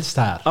vad som helst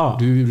här. Ja.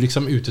 Du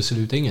liksom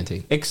utesluter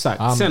ingenting. Exakt.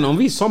 Ja, sen om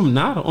vi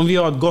somnar, om vi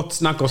har ett gott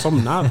snack och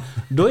somnar,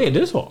 då är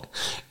det så.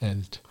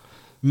 Eld.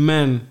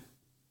 Men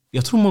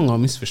jag tror många har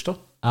missförstått.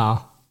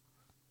 Ja.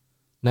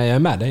 Nej, jag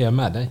är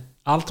med dig.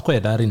 Allt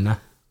sker där inne.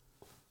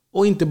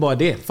 Och inte bara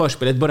det.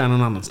 Förspelet börjar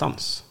någon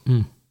annanstans.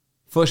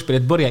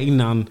 Förspelet börjar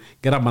innan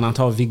grabbarna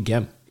tar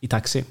viggen i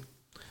taxi.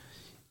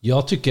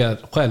 Jag tycker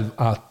själv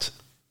att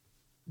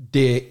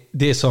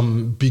det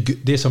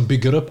som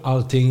bygger upp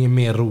allting är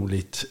mer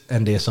roligt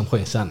än det som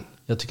sker sen.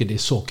 Jag tycker det är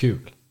så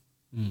kul.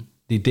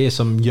 Det är det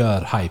som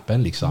gör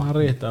hypen liksom. Man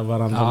retar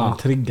varandra, man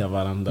triggar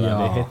varandra. Ja,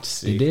 det är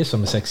hetsigt. Det är det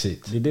som är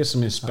sexigt. Det är det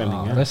som är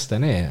spänningen. Ja,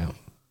 resten är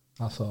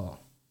alltså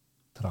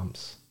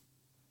trams.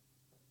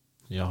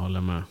 Jag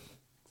håller med.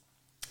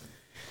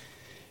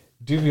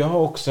 Du, jag har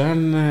också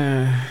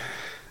en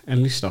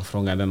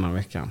lyssnarfråga denna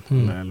veckan.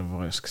 Eller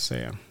vad jag ska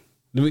säga.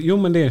 Jo,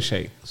 men det är en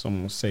tjej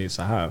som säger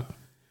så här.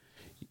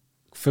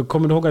 För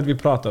kommer du ihåg att vi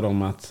pratade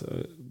om att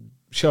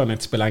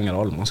könet spelar ingen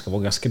roll. Man ska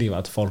våga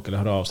skriva till folk eller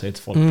höra av sig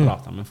till folk och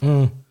prata med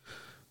folk.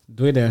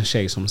 Då är det en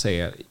tjej som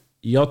säger: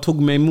 jag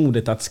tog mig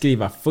modet att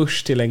skriva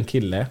först till en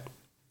kille.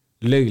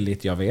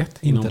 Löjligt, jag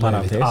vet. Inom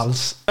parentes.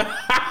 Alls.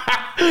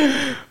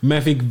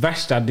 Men fick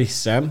värsta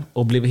dissen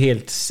och blev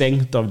helt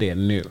sänkt av det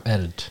nu.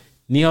 Eld.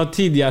 Ni har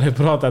tidigare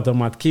pratat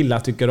om att killar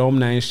tycker om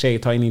när en tjej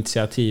tar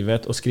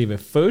initiativet och skriver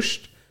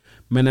först.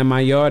 Men när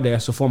man gör det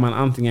så får man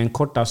antingen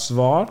korta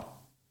svar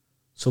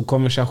så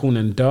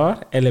konversationen dör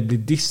eller blir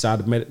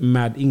dissad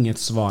med inget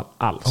svar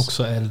alls.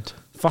 Också eld.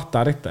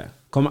 Fattar inte.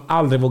 Kommer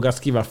aldrig våga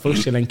skriva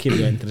först till en kille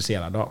jag är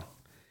intresserad av.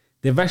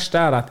 Det värsta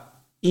är att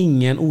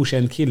ingen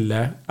okänd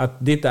kille,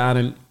 att det inte är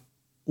en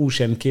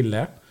okänd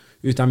kille,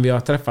 utan vi har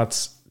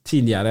träffats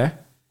tidigare.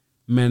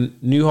 Men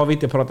nu har vi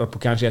inte pratat på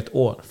kanske 1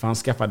 år för han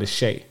skaffade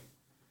tjej.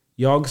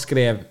 Jag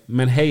skrev: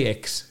 men hej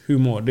ex, hur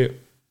mår du?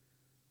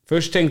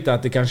 Först tänkte jag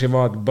att det kanske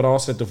var ett bra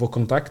sätt att få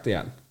kontakt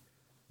igen.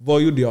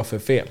 Vad gjorde jag för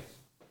fel?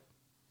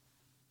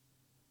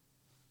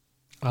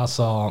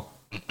 Alltså,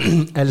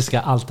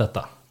 älskar allt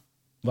detta.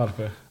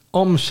 Varför?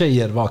 Om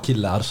tjejer var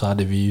killar så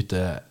hade vi ju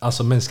inte...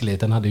 Alltså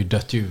mänskligheten hade ju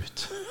dött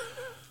ut.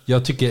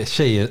 Jag tycker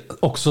tjejer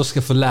också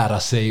ska få lära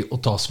sig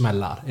att ta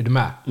smällar. Är du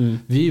med?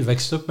 Vi är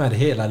växt upp med det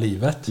hela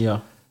livet. Ja.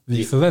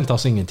 Vi förväntar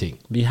oss ingenting.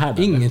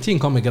 Ingenting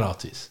kommer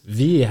gratis.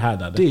 Vi är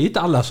härdade. Det är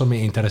inte alla som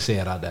är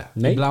intresserade.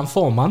 Nej. Ibland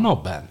får man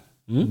nobben.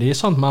 Det är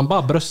sånt man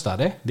bara bröstar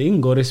det. Det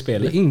ingår i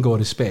spelet. Det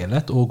ingår i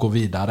spelet och går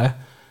vidare.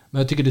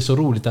 Men jag tycker det är så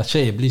roligt att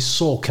tjejer blir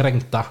så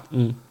kränkta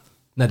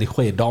när det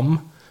sker dem.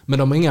 Men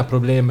de har inga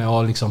problem med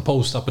att liksom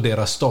posta på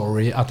deras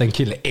story att en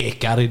kille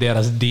ekar i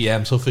deras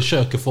DMs och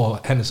försöker få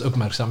hennes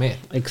uppmärksamhet.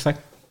 Exakt.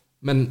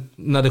 Men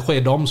när det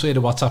sker dem så är det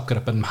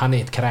WhatsApp-gruppen: han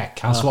är ett kräk,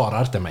 han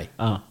svarar till mig.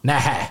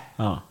 Nej.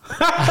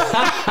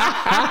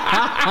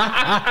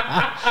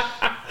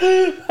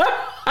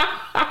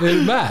 Är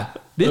du med?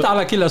 Det är inte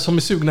alla killar som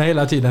är sugna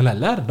hela tiden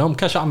heller. De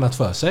kanske har annat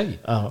för sig.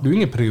 Du är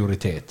ingen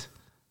prioritet.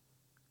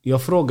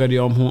 Jag frågade ju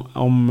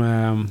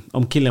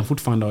om killen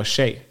fortfarande har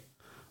tjej.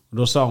 Och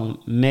då sa hon,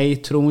 nej,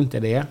 tro inte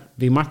det.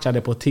 Vi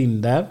matchade på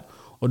Tinder.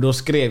 Och då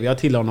skrev jag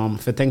till honom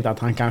för jag tänkte att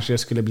han kanske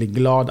skulle bli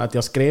glad att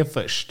jag skrev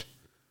först.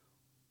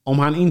 Om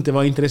han inte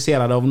var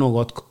intresserad av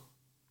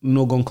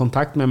någon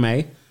kontakt med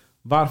mig,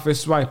 varför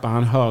swipar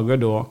han höger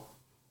då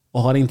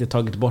och har inte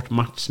tagit bort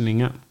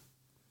matchningen?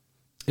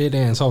 Är det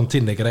en sån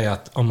Tinder-grej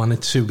att om man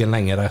inte suger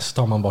längre så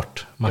tar man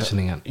bort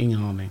matchningen?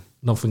 Ingen aning.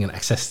 De får ingen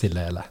access till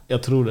det eller?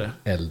 Jag tror det.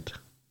 Eld.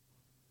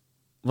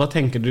 Vad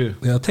tänker du?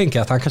 Jag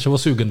tänker att han kanske var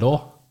sugen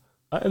då.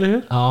 Ja, eller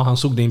hur? Ja, han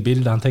såg din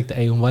bild. Han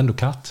tänkte, hon var ändå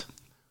katt.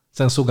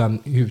 Sen såg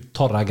han hur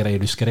torra grejer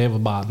du skrev och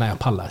bara, nej jag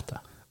pallar inte.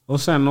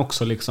 Och sen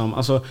också liksom,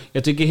 alltså,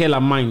 jag tycker hela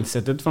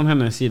mindsetet från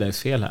hennes sida är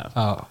fel här.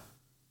 Ja.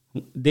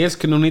 Dels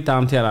kunde hon inte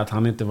hantera att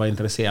han inte var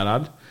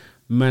intresserad.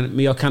 Men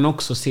jag kan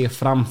också se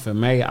framför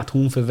mig att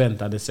hon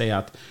förväntade sig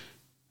att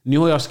nu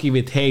har jag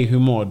skrivit hej, hur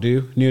mår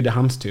du? Nu är det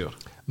hans tur.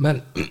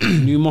 Men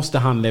nu måste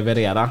han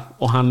leverera.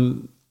 Och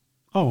han...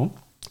 Ja.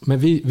 Men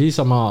vi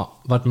som har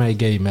varit med i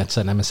gamet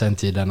sen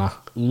MSN-tiderna.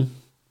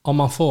 Om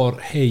man får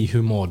hej,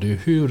 hur mår du?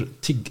 Hur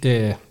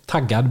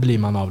taggad blir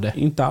man av det?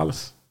 Inte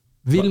alls.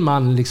 Vill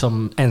man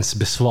liksom ens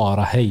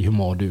besvara hej, hur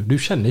mår du? Du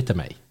känner inte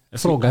mig.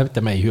 Fråga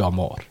inte mig hur jag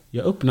mår.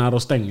 Jag öppnar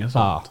och stänger sånt.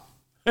 Ja.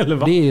 Eller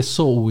vad? Det är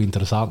så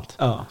ointressant.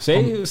 Ja.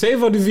 Säg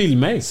vad du vill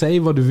mig. Säg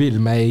vad du vill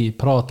mig.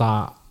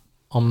 Prata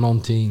om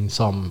någonting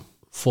som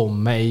får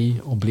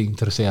mig att bli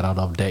intresserad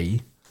av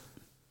dig.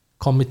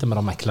 Kom inte med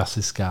de här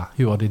klassiska,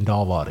 hur har din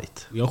dag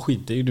varit? Jag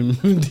skiter i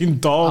din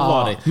dag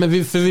varit. Men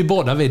vi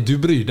båda vet, du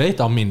bryr dig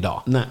inte om min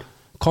dag. Nej.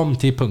 Kom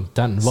till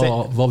punkten.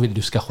 Vad vill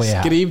du ska ske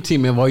här? Skriv till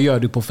mig, vad gör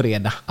du på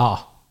fredag? Ja.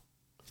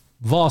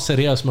 Var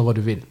seriös med vad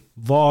du vill.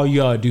 Vad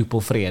gör du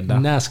på fredag?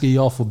 När ska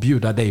jag få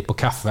bjuda dig på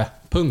kaffe?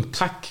 Punkt.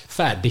 Tack.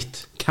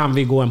 Färdigt. Kan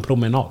vi gå en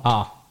promenad?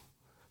 Ja.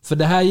 För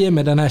det här ger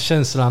mig den här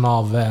känslan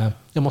av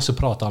jag måste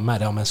prata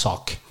med dig om en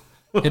sak.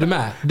 Är du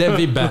med? Den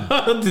vibben.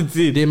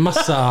 Det är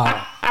massa...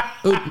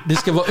 Det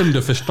ska vara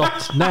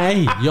underförstått.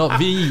 Nej,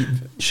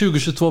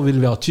 2022 vill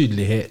vi ha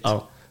tydlighet.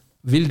 Ja.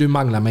 Vill du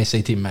mangla mig,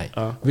 säg till mig.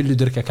 Ja. Vill du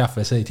dricka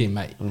kaffe, säg till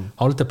mig.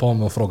 Håll inte på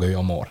mig och fråga hur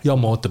jag mår. Jag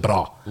mår inte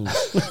bra.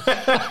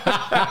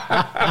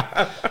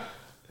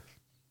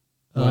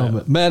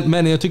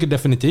 Men jag tycker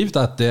definitivt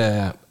att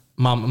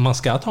man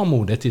ska ta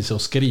modet till sig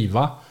att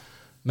skriva.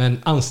 Men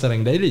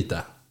ansträng dig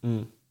lite.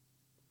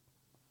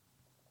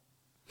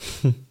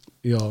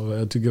 Ja,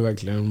 jag tycker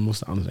verkligen man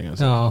måste anstränga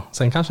sig. Ja,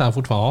 sen kanske han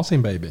fortfarande har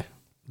sin baby.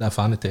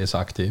 Därför han inte är så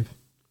aktiv.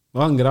 Det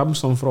var en grabb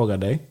som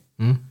frågade dig.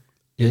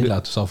 Jag gillar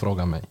att du sa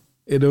fråga mig.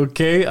 Är det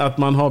okej att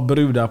man har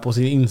brudar på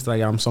sin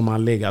Instagram som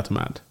man legat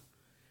med?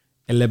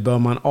 Eller bör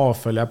man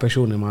avfölja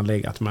personer man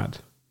legat med?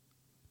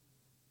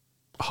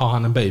 Har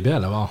han en baby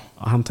eller vad?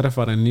 Han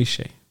träffar en ny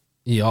tjej.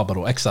 Ja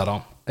bro,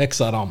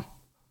 exa dem.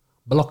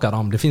 Blocka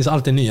dem. Det finns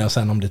alltid nya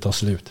sen om det tar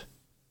slut.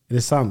 Är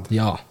det sant?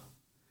 Ja.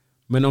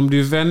 Men om du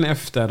är vän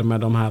efter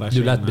med de här tjejerna.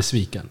 Du lät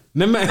besviken.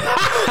 Nej men...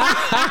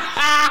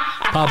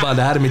 Pappa,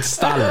 det här är mitt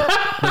stall.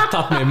 Det har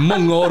tagit mig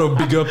många år att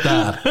bygga upp det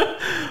här.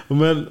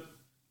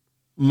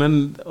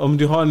 Men om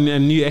du har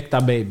en ny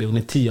äkta baby, hon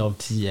är 10 av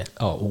 10.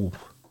 Ja,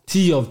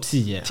 10 av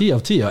 10. 10 av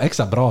 10,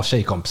 extra bra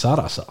tjejkompisar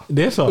alltså.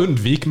 Det är så.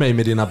 Undvik mig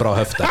med dina bra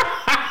höfter.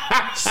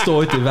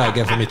 Stå inte i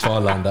vägen för mitt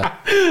förhållande.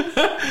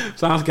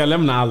 Så han ska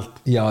lämna allt.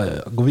 Ja,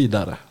 gå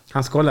vidare.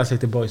 Han ska hålla sig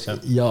till boysen.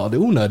 Ja, det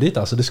är onödigt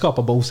alltså. Det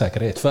skapar bara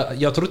osäkerhet. För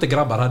jag tror inte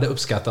grabbar hade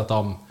uppskattat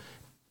om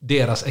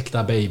deras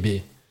äkta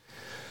baby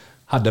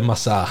hade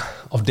massa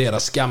av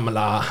deras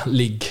gamla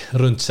ligg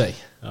runt sig.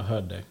 Jag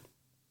hörde dig.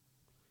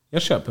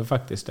 Jag köper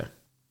faktiskt det.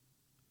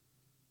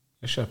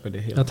 Jag köper det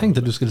helt. Jag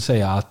tänkte du skulle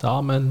säga att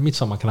ja, men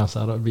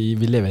midsommarkransar, vi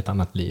lever ett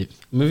annat liv.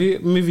 Men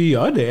vi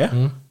gör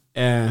det.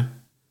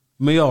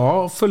 Men jag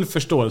har full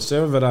förståelse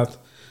över att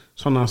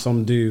sådana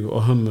som du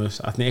och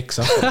Hummus, att ni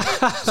exar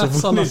så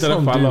får ni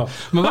träffa alla.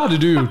 Men vad hade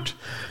du gjort?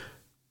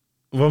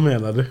 Vad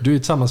menar du? Du är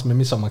tillsammans med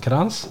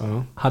midsommarkrans.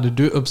 Hade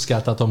du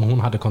uppskattat om hon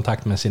hade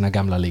kontakt med sina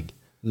gamla ligg?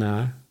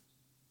 Nej.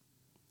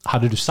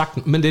 Hade du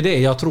sagt... Men det är det,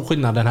 jag tror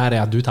skillnaden här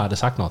är att du inte hade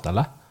sagt något,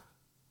 eller?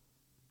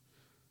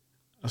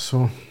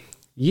 Alltså,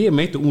 ge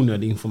mig inte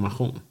onödig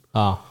information.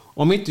 Ja.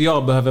 Om inte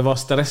jag behöver vara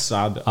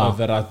stressad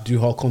över att du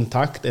har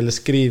kontakt eller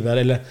skriver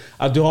eller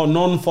att du har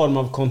någon form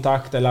av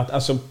kontakt eller att,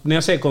 alltså, när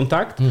jag säger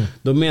kontakt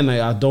då menar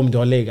jag att de du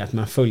har legat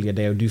med följer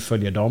dig och du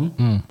följer dem.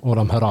 Och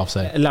de hör av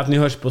sig. Eller att ni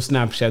hörs på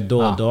Snapchat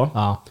då och då.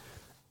 Ja.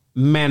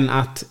 Men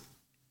att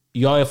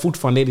jag är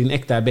fortfarande din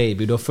äkta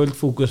baby. Du har fullt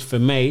fokus för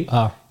mig.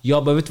 Ja.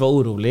 Jag behöver inte vara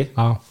orolig.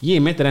 Ja. Ge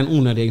mig inte den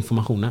onödiga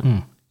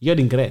informationen. Gör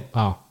din grej.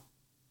 Ja.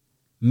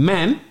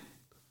 Men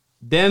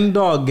den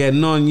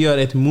dagen någon gör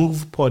ett move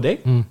på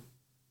dig,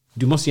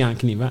 du måste ge han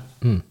kniven.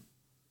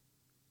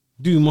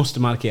 Du måste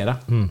markera.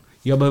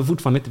 Jag behöver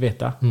fortfarande inte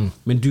veta.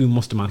 Men du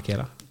måste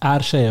markera. Är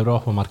tjejer bra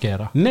på att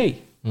markera?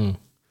 Nej.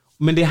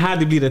 Men det här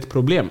det blir ett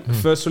problem.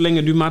 För så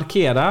länge du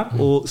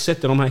markerar och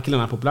sätter de här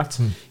killarna på plats,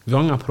 vi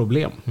har inga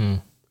problem.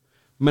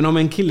 Men om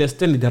en kille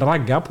ständigt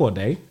raggar på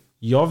dig,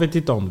 jag vet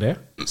inte om det,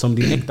 som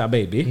din äkta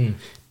baby,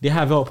 det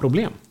här vi har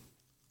problem.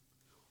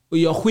 Och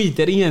jag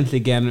skiter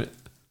egentligen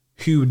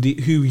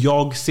hur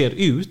jag ser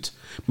ut,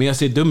 men jag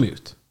ser dum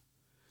ut.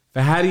 För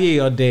här ger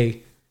jag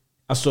dig...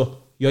 Alltså,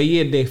 jag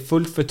ger dig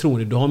fullt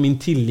förtroende. Du har min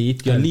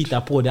tillit. Jag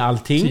litar på det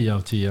allting. 10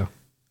 av 10.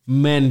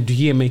 Men du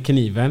ger mig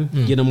kniven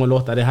genom att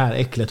låta det här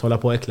äcklet hålla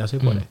på och äckla sig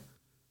på dig.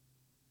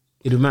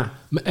 Är du med?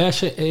 Men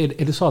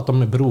är det så att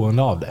de är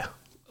beroende av det?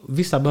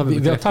 Vissa behöver Vi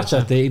har bekräftelse.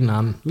 touchat det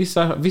innan.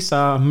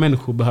 Vissa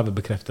människor behöver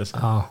bekräftelse.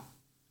 Ja.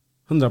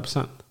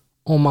 100%.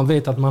 Om man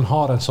vet att man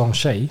har en sån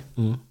tjej,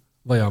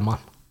 vad gör man?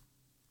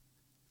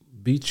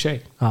 Byt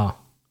tjej. Ja.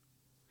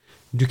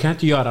 Du kan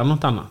inte göra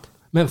något annat.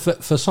 Men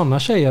för sådana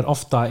tjejer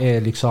ofta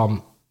är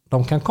liksom...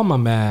 De kan komma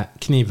med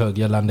knivhugg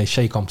gällande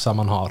tjejkompisar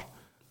man har.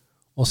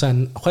 Och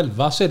sen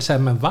själva så är det så här,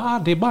 men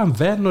va? Det är bara en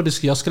vän och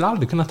jag skulle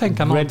aldrig kunna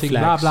tänka någonting.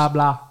 Bla bla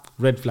bla.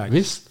 Red flags.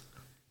 Visst?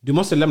 Du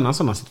måste lämna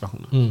sådana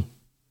situationer.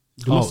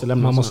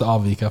 Man måste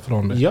avvika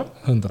från det. Ja.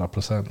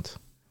 100%.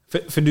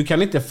 För du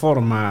kan inte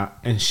forma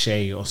en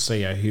tjej och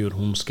säga hur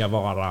hon ska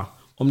vara.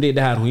 Om det är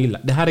det här hon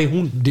gillar. Det här är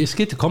hon. Det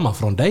ska inte komma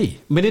från dig.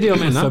 Men det är det jag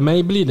menar. För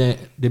mig blir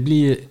det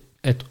blir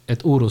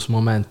ett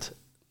orosmoment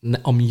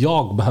om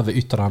jag behöver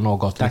yttra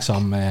något.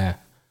 Liksom,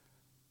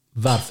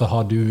 varför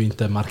har du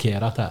inte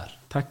markerat här?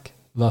 Tack.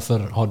 Varför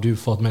har du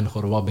fått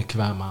människor att vara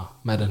bekväma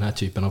med den här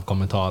typen av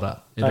kommentarer?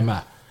 Är du med?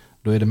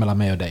 Då är det mellan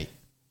mig och dig.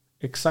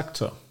 Exakt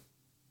så.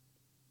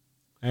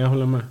 Jag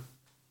håller med.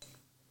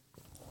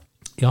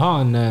 Jag har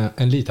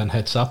en liten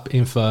heads up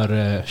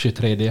inför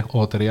 23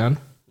 återigen.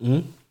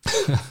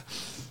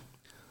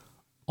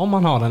 Om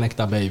man har en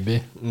äkta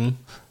baby,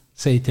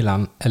 säg till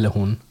han eller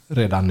hon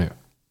redan nu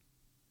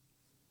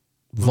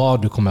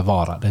vad du kommer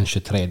vara den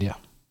 23.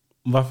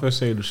 Varför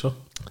säger du så?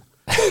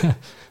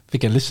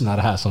 Fick en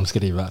lyssnare här som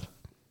skriver: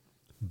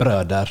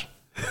 bröder,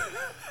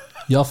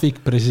 jag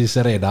fick precis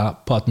reda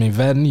på att min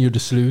vän gjorde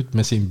slut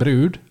med sin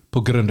brud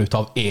på grund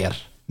utav er.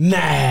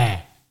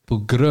 Nej! På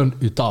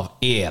grund utav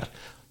er.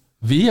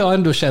 Vi har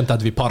ändå känt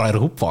att vi parar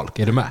ihop folk.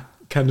 Är du med?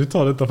 Kan du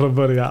ta detta från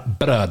början?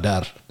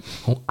 Bröder.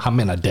 Han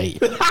menar dig.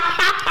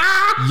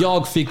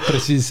 Jag fick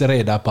precis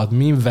reda på att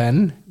min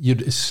vän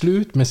gjorde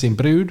slut med sin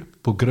brud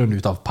på grund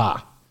utav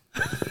pa.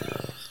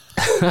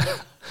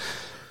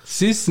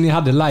 Sist ni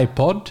hade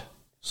livepodd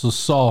så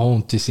sa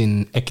hon till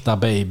sin äkta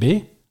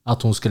baby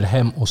att hon skulle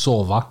hem och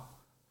sova.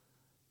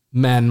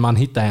 Men man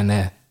hittade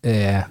henne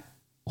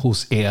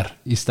hos er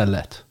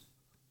istället.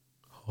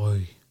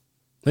 Oj.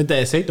 Vänta,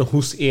 jag säger inte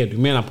hos er. Du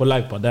menar på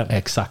livepodden?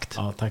 Exakt.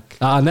 Ja, tack.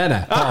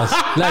 Nej.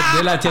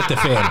 Det lät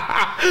jättefel.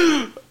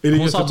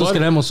 Hon sa att hon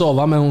skulle hem och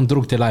sova, men hon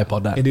drog till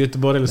livepodden. Är det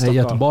Göteborg eller Stockholm?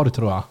 Göteborg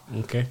tror jag.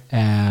 Okej.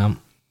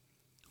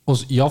 Och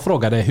jag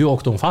frågade hur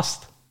åkte hon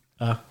fast?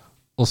 Ja.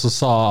 Och så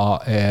sa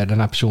den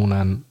här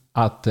personen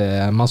att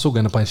man såg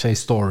henne på en tjej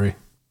story.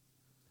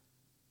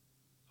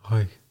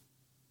 Oj.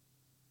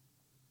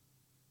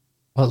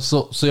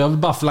 Så jag vill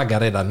bara flagga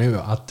redan nu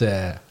att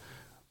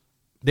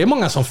det är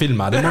många som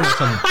filmar.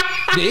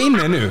 Det är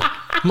inne nu.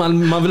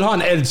 Man vill ha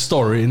en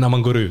eldstory när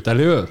man går ut,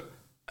 eller hur?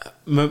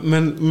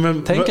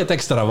 Men tänk ett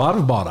extra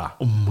varv bara.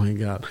 Oh my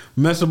god.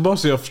 Men så bara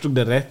så jag förstod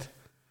det rätt.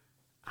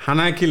 Han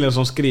är killen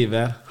som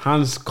skriver.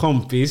 Hans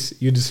kompis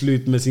gjorde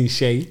slut med sin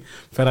tjej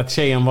för att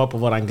tjejen var på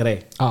våran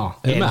grej. Ja,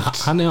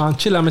 han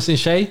chillar med sin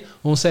tjej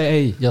och hon säger: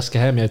 ej, jag ska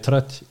hem, jag är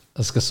trött,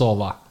 jag ska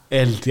sova.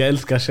 Jag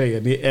älskar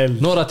tjejen, det är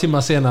eld. Några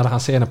timmar senare han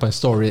ser henne på en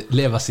story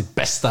leva sitt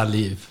bästa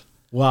liv.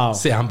 Wow.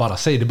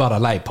 Säger det bara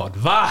livepodd.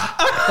 Va?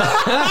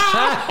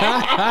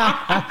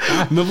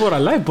 Men våra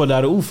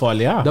livepoddar är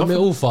ofarliga. De är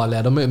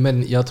ofarliga,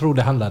 men jag tror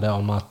det handlade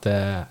om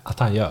att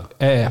han ljög.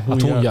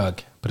 Att hon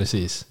ljög,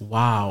 precis.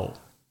 Wow.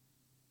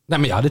 Nej,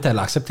 men jag hade inte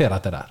heller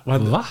accepterat det där.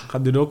 Va?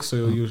 Hade du också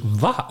gjort?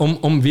 Va?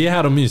 Om vi är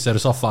här och myser i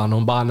soffan och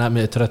hon bara: nej, men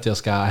jag är trött, jag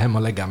ska hem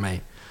och lägga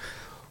mig.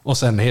 Och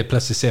sen helt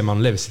plötsligt ser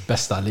man lever sitt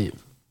bästa liv.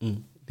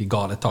 Det är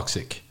galet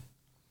toxic.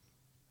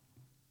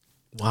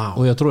 Wow.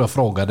 Och jag tror jag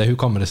frågade: hur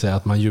kommer det sig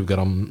att man ljuger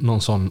om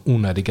någon sån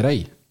onödig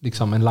grej?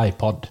 Liksom en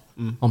livepodd.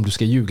 Om du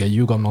ska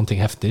ljuga om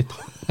någonting häftigt.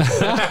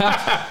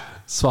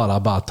 Svara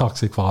bara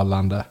toxic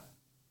förhållande.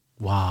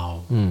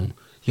 Wow.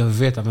 Jag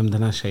vet vem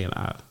den här tjejen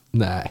är.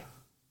 Nej.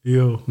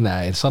 Jo.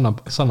 Nej,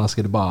 såna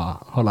ska du bara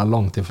hålla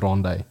långt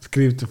ifrån dig.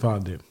 Skriv till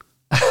fan din.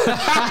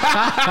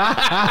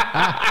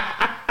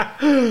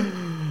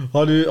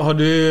 Har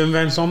du en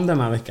vän som den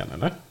här veckan,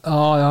 eller?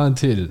 Ja, jag har en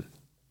till.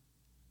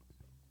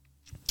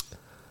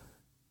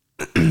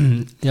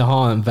 Jag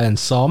har en vän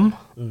som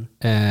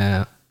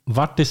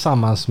varit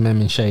tillsammans med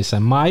min tjej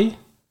sedan maj.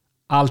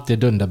 Allt är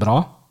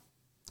dunderbra.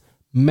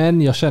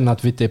 Men jag känner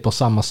att vi inte är på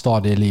samma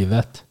stadie i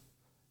livet.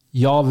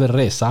 Jag vill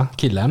resa,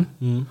 killen,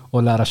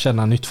 och lära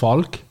känna nytt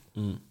folk.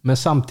 Men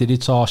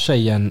samtidigt så har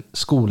tjejen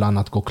skolan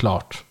att gå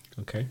klart.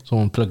 Okay. Så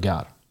hon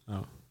pluggar.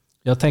 Ja.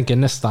 Jag tänker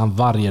nästan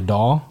varje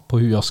dag på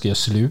hur jag ska göra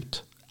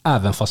slut.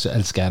 Även fast jag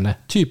älskar henne.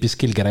 Typisk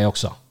killgrej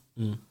också.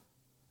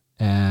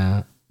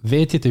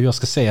 Vet inte hur jag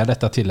ska säga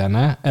detta till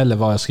henne eller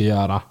vad jag ska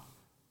göra.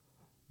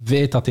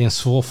 Vet att det är en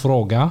svår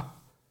fråga,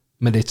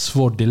 men det är ett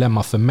svårt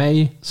dilemma för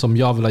mig som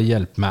jag vill ha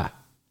hjälp med.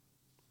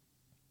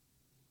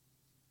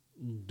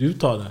 Du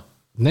tar det.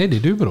 Nej, det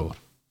är du, bror.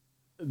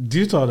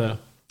 Du tar det.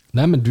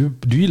 Nej, men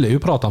du gillar ju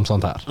att prata om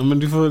sånt här. Ja, men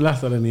du får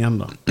läsa den igen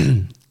då.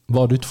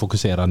 Var du inte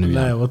fokuserad nu?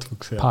 Nej, jag var inte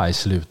fokuserad. Paj,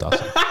 slut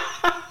alltså.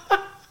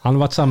 Han har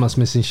varit tillsammans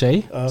med sin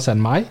tjej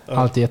sen maj.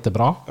 Allt är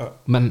jättebra.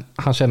 Men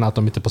han känner att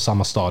de inte är på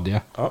samma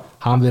stadie.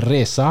 Han vill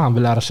resa, han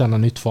vill lära känna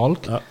nytt folk.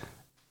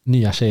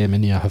 Nya tjejer med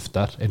nya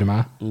höfter. Är du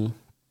med?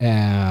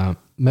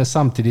 Men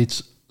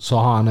samtidigt så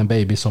har han en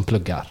baby som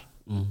pluggar.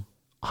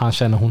 Han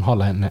känner hon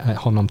håller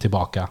honom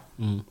tillbaka.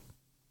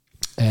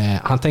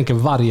 Han tänker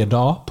varje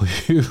dag på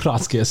hur han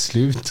ska göra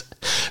slut.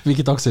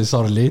 Vilket också är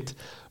sorgligt.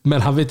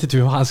 Men han vet inte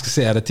hur han ska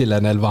säga det till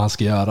henne eller vad han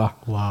ska göra.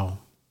 Wow.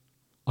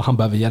 Och han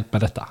behöver hjälp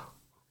med detta.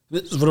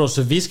 Vadå,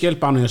 så vi ska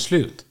hjälpa honom att göra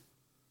slut?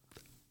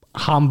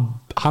 Han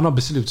har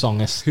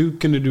beslutsångest. Hur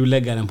kunde du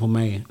lägga den på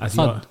mig?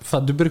 För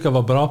att du brukar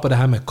vara bra på det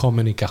här med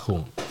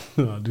kommunikation.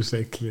 Ja, du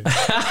säger äcklig.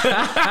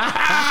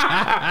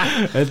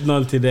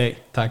 1-0 till dig.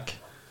 Tack.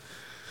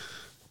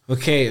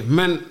 Okej,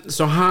 men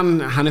så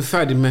han är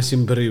färdig med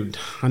sin brud.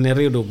 Han är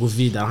redo att gå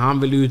vidare. Han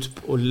vill ut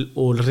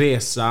och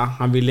resa.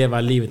 Han vill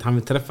leva livet. Han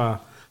vill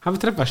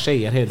träffa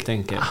tjejer helt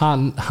enkelt.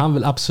 Han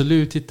vill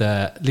absolut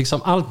inte...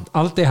 Liksom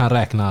allt det han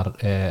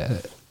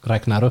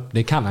räknar upp,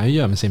 det kan han ju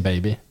göra med sin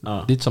baby.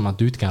 Ja. Det är inte som att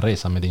du inte kan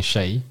resa med din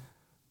tjej.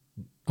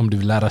 Om du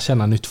vill lära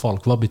känna nytt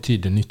folk, vad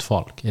betyder nytt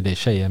folk? Är det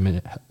tjejer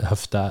med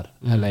höfter?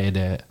 Eller är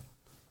det...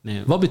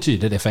 Nej. Vad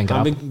betyder det för en grabb?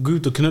 Han vill gå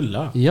ut och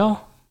knulla. Ja.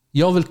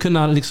 Jag vill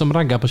kunna liksom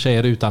ragga på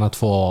tjejer utan att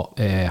få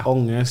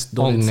ångest,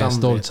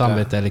 dåligt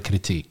samvete eller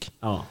kritik.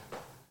 Ja.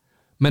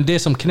 Men det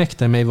som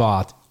knäckte mig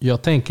var att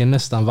jag tänker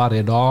nästan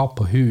varje dag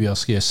på hur jag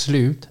ska göra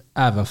slut,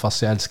 även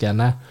fast jag älskar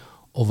henne.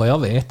 Och vad jag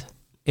vet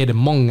är det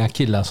många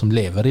killar som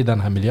lever i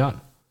den här miljön.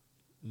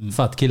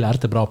 För att killar är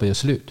inte bra på att göra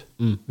slut.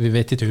 Vi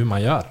vet inte hur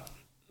man gör.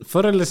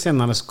 Förr eller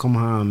senare så kommer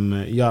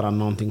han göra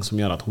någonting som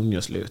gör att hon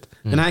gör slut.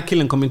 Den här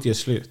killen kommer inte göra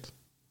slut.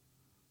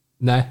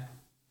 Nej.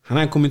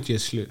 Han kommer inte göra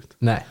slut.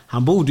 Nej.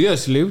 Han borde göra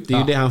slut, det är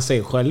ju det han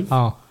säger själv.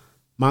 Ja.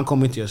 Men han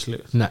kommer inte göra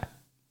slut. Nej.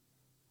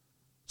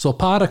 Så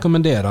par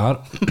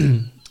rekommenderar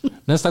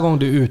nästa gång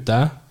du är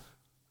ute,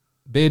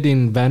 be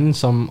din vän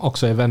som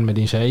också är vän med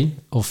din tjej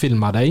och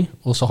filma dig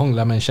och så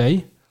hångla med en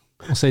tjej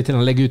och säg till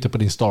honom lägg ut det på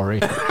din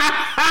story.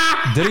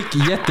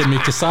 Drick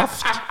jättemycket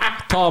saft.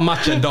 Ta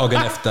matchen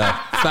dagen efter.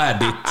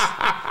 Färdigt.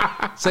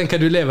 Sen kan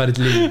du leva ditt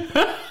liv.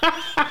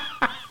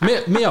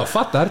 Men jag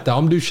fattar inte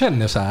om du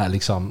känner så här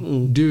liksom,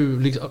 du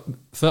liksom,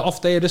 för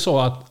ofta är det så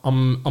att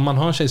om man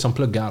har en tjej som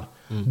pluggar,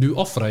 du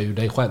offrar ju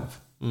dig själv.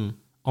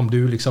 Om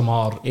du liksom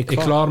är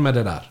klar med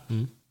det där.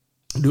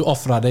 Du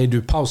offrar dig,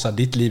 du pausar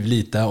ditt liv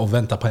lite och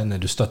väntar på henne,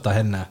 du stöttar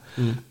henne.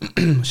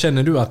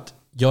 Känner du att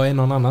jag är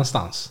någon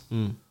annanstans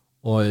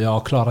och jag har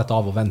klarat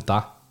av att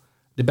vänta,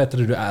 det är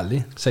bättre du är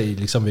ärlig. Säg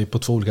liksom vi är på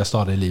 2 olika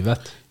stadier i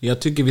livet. Jag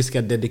tycker vi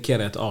ska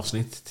dedikera ett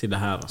avsnitt till det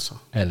här alltså.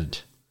 Eld.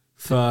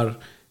 För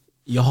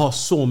jag har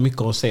så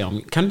mycket att säga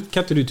om. Kan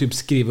inte du typ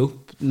skriva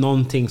upp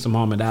någonting som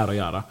har med det här att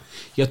göra?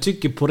 Jag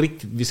tycker på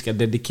riktigt vi ska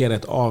dedikera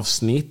ett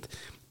avsnitt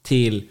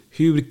till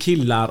hur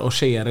killar och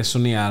tjejer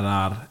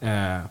resonerar.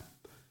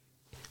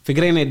 För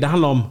grejen är, det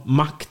handlar om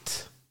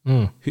makt.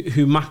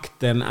 Hur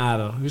makten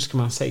är, hur ska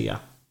man säga?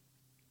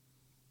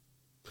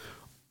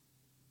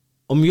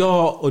 Om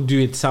jag och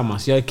du är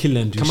tillsammans, jag är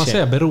killen, du är kan man tjej.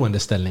 säga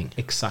beroendeställning?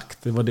 Exakt,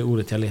 det var det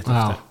ordet jag letade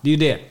efter. Det är ju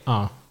det.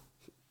 Ja.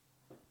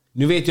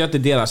 Nu vet jag inte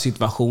deras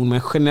situation,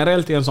 men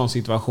generellt i en sån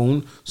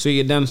situation så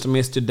är den som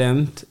är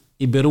student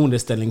i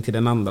beroendeställning till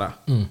den andra.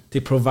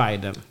 Till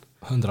providern.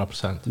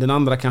 100%. Den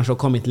andra kanske har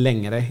kommit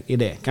längre i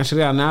det. Kanske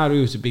redan är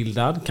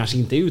utbildad, kanske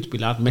inte är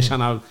utbildad, men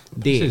känner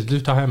det. Precis, du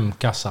tar hem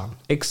kassan.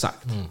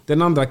 Exakt.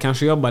 Den andra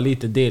kanske jobbar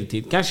lite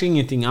deltid, kanske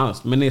ingenting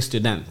alls, men är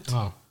student.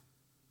 Ja.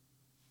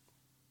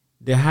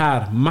 Det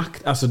här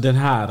makt, alltså den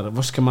här,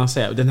 vad ska man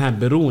säga, den här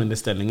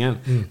beroendeställningen,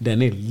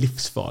 den är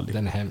livsfarlig.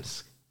 Den är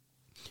hemsk.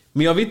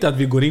 Men jag vet att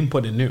vi går in på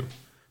det nu.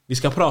 Vi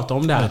ska prata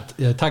om det här.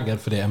 Jag är taggad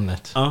för det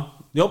ämnet. Ja,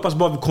 jag hoppas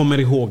bara vi kommer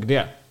ihåg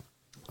det.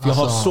 För jag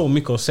har så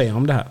mycket att säga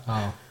om det här.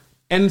 Ja.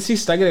 En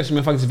sista grej som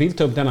jag faktiskt vill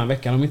ta upp denna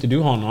veckan, om inte du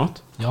har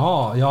något.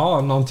 Ja, jag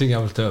har någonting jag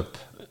vill ta upp.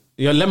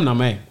 Jag lämnar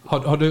mig.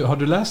 Har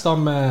du läst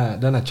om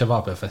den här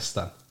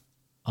Chevapefesten?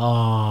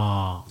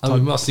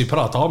 Vi måste ju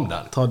prata om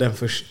den. Ta den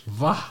först.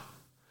 Va?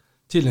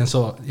 Tydligen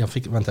så,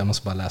 jag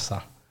måste bara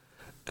läsa.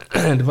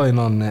 Det var ju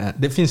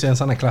det finns ju en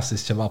sån här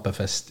klassisk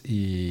Chevapefest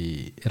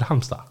i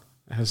Halmstad.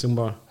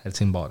 Helsingborg.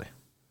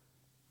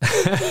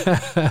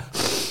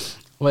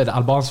 Vad är det?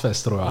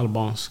 Albansfest tror jag.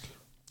 Albansk.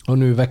 Och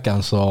nu i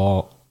veckan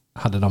så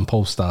hade de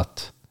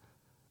postat,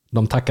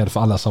 de tackade för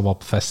alla som var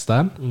på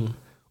festen.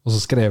 Och så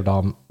skrev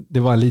de, det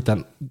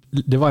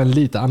var en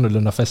lite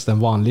annorlunda fest än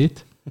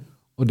vanligt.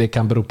 Och det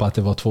kan bero på att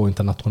det var 2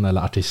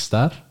 internationella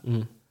artister.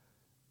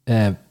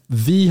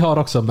 Vi har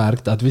också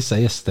märkt att vissa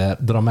gäster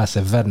drar med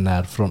sig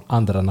vänner från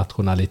andra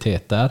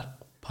nationaliteter.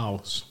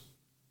 Paus.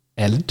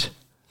 Eld.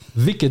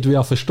 Vilket vi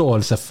har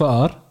förståelse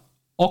för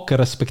och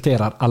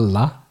respekterar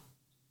alla.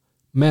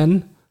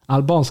 Men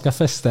albanska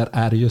fester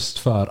är just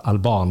för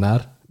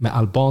albaner med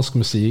albansk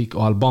musik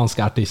och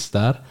albanska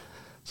artister.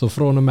 Så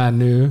från och med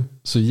nu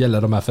så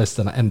gäller de här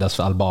festerna endast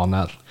för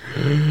albaner.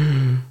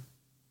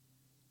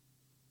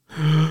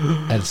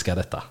 Älskar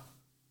detta. Oh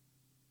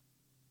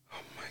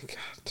my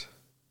god.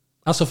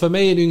 Alltså för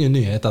mig är det ingen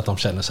nyhet att de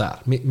känner så här.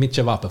 Mitt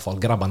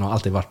Chevape-folk, grabbarna har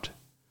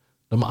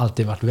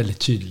alltid varit väldigt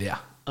tydliga.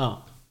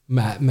 Ja.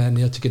 Men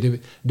jag tycker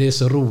det är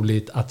så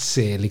roligt att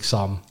se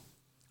liksom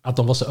att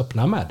de var så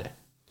öppna med det.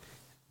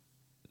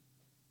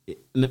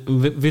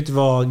 Vet du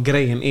vad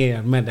grejen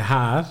är med det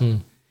här?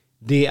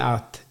 Det är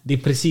att det är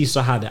precis så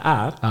här det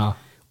är. Ja.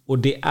 Och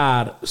det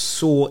är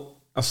så,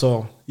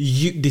 alltså,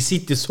 det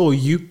sitter så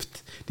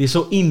djupt. Det är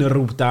så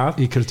inrotat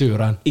I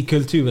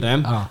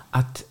kulturen. Ja.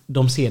 Att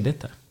de ser det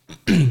inte.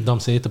 De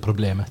ser inte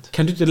problemet.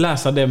 Kan du inte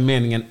läsa den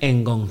meningen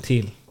en gång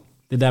till?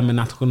 Det där med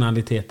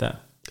nationaliteter.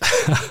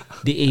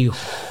 Det är ju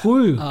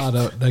sjukt.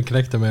 Ja, den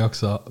knäckte mig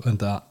också.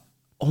 Vänta.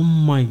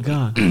 Oh my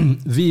god.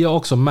 Vi har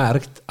också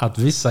märkt att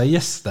vissa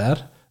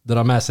gäster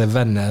drar med sig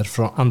vänner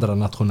från andra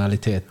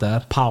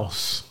nationaliteter.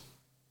 Paus.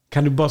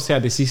 Kan du bara säga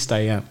det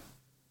sista igen?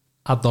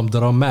 Att de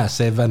drar med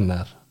sig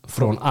vänner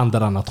från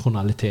andra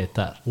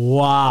nationaliteter.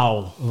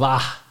 Wow.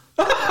 Va?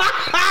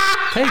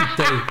 Tänk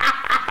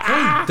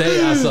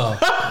dig alltså.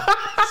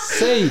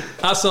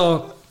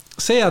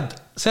 Säg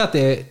att det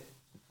är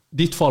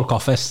ditt folk har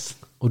fest.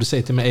 Och du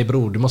säger till mig,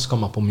 bror, du måste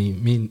komma på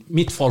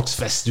mitt folks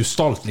fest. Du är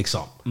stolt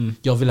liksom.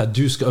 Jag vill att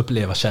du ska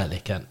uppleva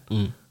kärleken.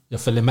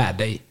 Jag följer med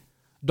dig.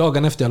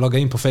 Dagen efter jag loggar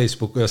in på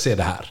Facebook och jag ser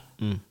det här.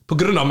 På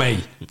grund av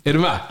mig. Är du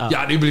med? Jag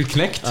hade ju blivit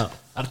knäckt. Jag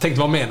hade tänkt,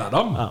 vad menar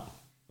de? Ja.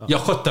 Jag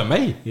skötte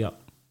mig. Ja.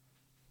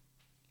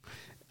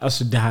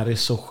 Alltså det här är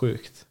så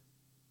sjukt.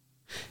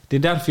 Det är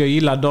därför jag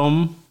gillar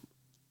de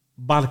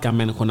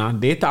Balkanmänniskorna.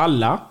 Det är inte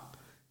alla.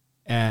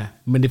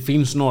 Men det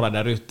finns några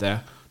där ute.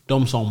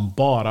 De som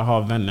bara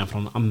har vänner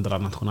från andra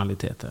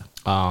nationaliteter.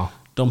 Ja.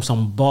 De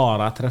som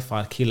bara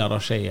träffar killar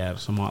och tjejer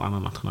som har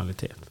annan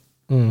nationalitet.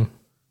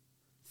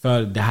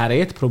 För det här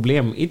är ett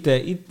problem.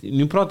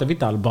 Nu pratar vi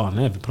inte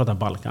albaner, vi pratar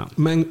Balkan.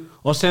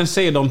 Och sen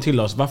säger de till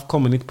oss, varför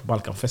kommer ni inte på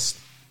Balkanfest?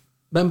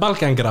 Men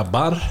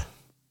Balkangrabbar,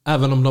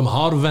 även om de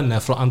har vänner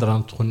från andra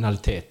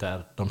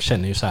nationaliteter, de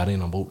känner ju så här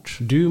inombords.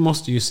 Du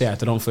måste ju säga att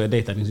de får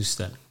dejta din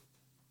syster.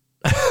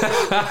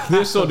 Det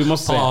är så du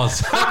måste säga.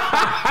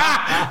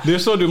 Det är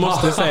så du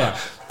måste säga.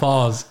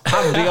 Paus.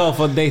 Hade jag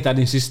fått dejta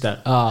din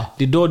syster? Ja.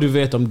 Det är då du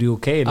vet om du är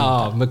okej eller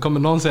Ja, inte. men kommer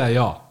någon säga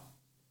ja?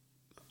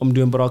 Om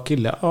du är en bra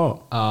kille? Ja.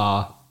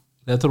 Ja,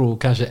 jag tror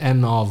kanske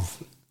 1 av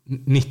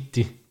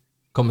 90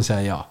 kommer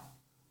säga ja.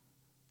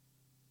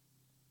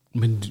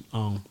 Men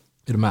ja.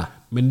 Är du med?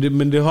 Men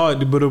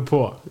det beror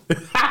på.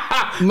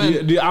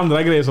 Men, det är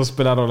andra grejer som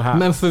spelar roll här.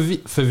 men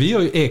för vi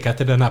har ju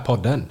ekat i den här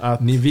podden.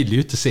 Att ni vill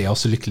ju inte se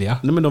oss lyckliga.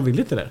 Nej, men de vill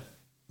inte det.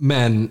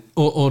 Men,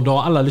 och då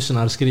har alla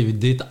lyssnare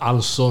skrivit, det är inte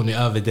alls så, ni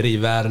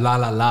överdriver,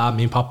 la,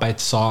 min pappa är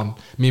inte sån,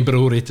 min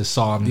bror är inte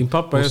sån. Din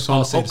pappa är sån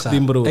och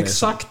din bror är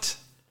exakt.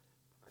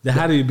 Det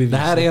här är ju bevis. Det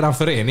här är eran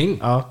förening.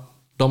 Ja.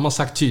 De har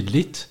sagt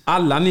tydligt.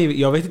 Alla ni,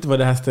 jag vet inte vad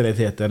det här stället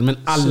heter, men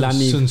alla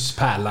ni...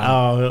 Sundspärlan.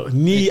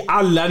 Ja,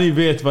 alla ni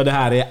vet vad det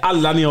här är.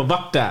 Alla ni har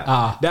varit där.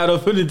 Ja. Det har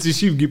funnits i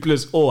 20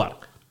 plus år.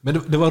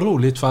 Men det var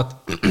roligt för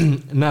att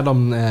när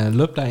de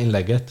la upp det här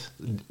inlägget,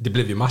 det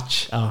blev ju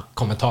match. Ja.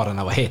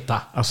 Kommentarerna var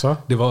heta. Alltså?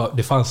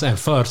 Det fanns en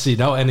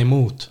försida och en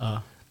emot.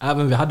 Ja.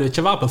 Även vi hade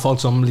Chevape-folk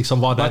som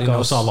liksom var där inne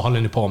och sa, vad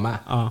håller ni på med?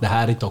 Ja. Det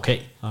här är inte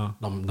okej. Ja.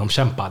 De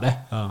kämpade.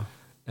 Ja.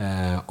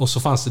 Och så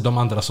fanns det de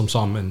andra som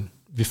sa, men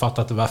vi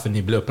fattar inte varför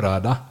ni blir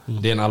upprörda.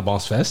 Det är en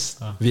albansk fest.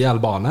 Ja. Vi är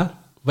albaner.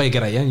 Vad är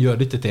grejen? Gör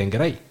det inte till en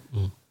grej.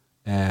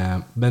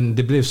 Men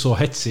det blev så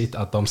hetsigt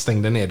att de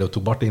stängde ner det och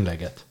tog bort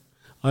inlägget.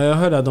 Ja, jag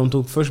hörde att de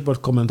tog först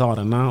bort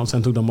kommentarerna och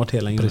sen tog de bort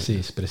hela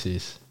inlägget.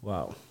 Precis.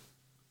 Wow.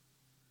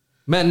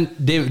 Men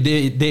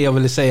det jag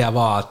ville säga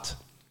var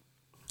att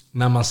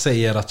när man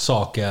säger att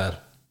saker,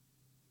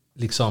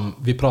 liksom,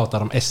 vi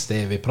pratar om SD,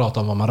 vi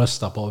pratar om vad man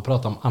röstar på, vi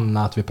pratar om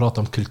annat, vi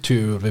pratar om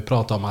kultur, vi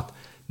pratar om att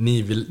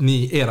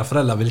era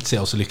föräldrar vill inte se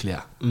oss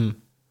lyckliga.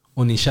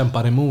 Och ni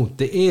kämpar emot.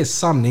 Det är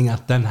sanning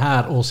att den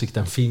här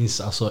åsikten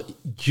finns alltså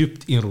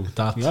djupt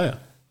inrotat. Ja.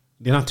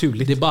 Det är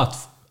naturligt. Det är bara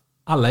att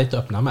alla är inte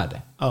öppna med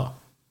det. Ja.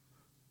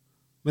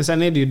 Men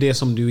sen är det ju det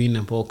som du är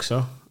inne på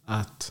också.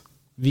 Att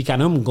vi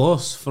kan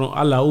umgås från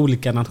alla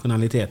olika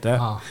nationaliteter.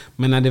 Ja.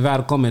 Men när det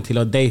väl kommer till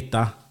att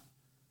dejta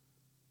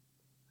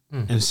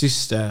en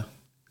syster,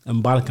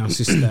 en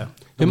Balkansyster,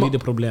 då blir det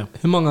problem.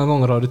 Hur många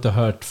gånger har du inte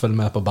hört följ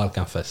med på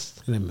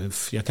Balkanfest? Nej, men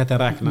jag kan inte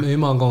räkna. Men hur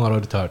många gånger har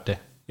du inte hört det?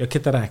 Jag kan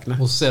inte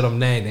räkna. Och så säger de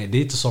nej, det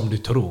är inte som du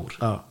tror.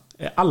 Ja.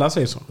 Alla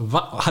säger så.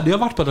 Hade jag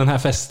varit på den här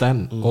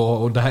festen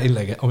och det här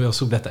inlägget, om jag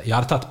såg detta, jag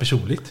hade tagit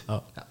personligt.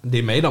 Ja. Det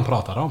är mig de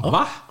pratar om.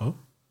 Va? Ja.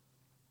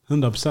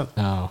 100%.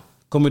 Ja.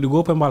 Kommer du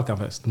gå på en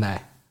Balkanfest? Nej.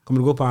 Kommer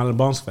du gå på en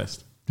albansk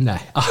fest?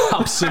 Nej,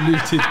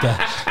 absolut inte.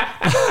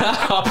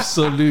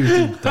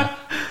 Absolut inte.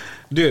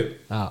 Du,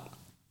 Ja.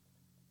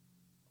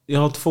 jag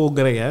har 2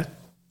 grejer.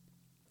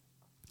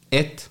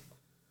 1.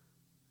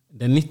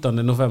 Den 19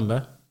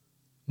 november.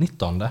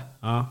 19.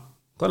 Ja.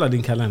 Kolla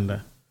din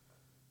kalender.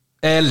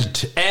 Eld!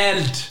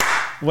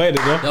 Vad är det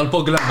då? Jag håller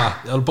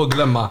på att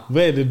glömma.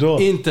 Vad är det då?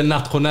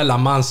 Internationella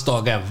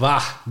mansdagen,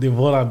 va? Det är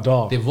våran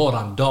dag. Det är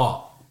våran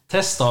dag.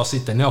 Testa oss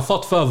inte. Ni har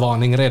fått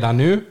förvarning redan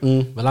nu.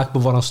 Vi har lagt på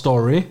våran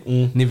story.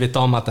 Ni vet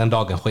om att den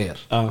dagen sker.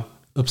 Ja.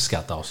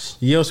 Uppskatta oss.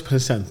 Ge oss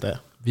presenter.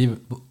 Vi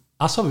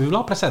vill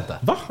ha presenter.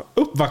 Va?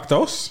 Uppvakta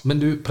oss. Men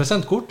du,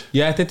 presentkort?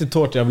 Jag äter inte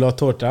tårta, jag vill ha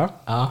tårta.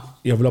 Ja.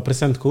 Jag vill ha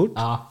presentkort.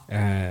 Ja.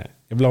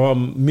 Jag vill ha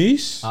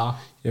mys. Ja.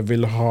 Jag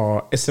vill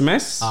ha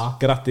sms. Ja.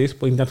 Grattis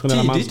på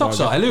internationella Tidigt mansdagen.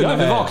 också, eller hur? När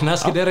vi vaknar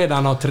ska det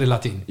redan ha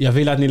trillat in. Jag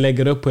vill att ni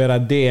lägger upp på era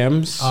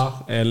DMs,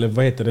 eller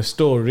vad heter det,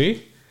 story.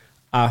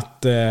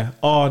 Att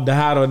det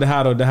här och det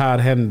här och det här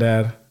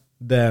händer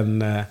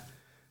den... Jag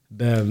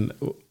vet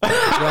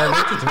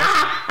inte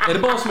vad. Är det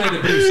bara som är det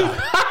brusar?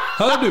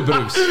 Hör du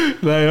brus?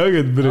 Nej, jag har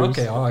inget brus.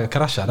 Okej, jag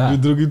kraschar där. Du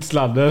drog ut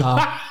sladden.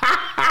 Ja.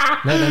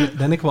 Nej,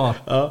 den är kvar.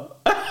 Ja.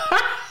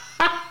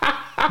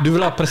 Du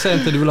vill ha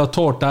presenter, du vill ha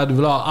tårta, du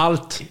vill ha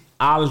allt.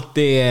 Allt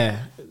det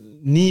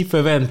ni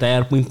förväntar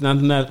er på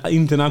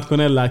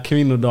internationella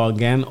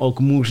kvinnodagen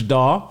och mors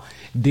dag,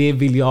 det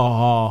vill jag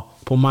ha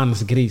på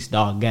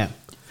mansgrisdagen.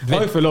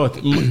 Oj, förlåt.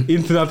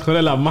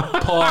 Internationella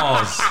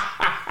Paus.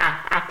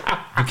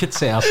 Du kan inte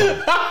säga så.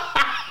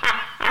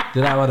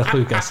 Det där var det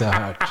sjukaste jag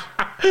hört.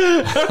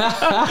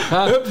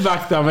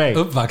 Uppvakta mig.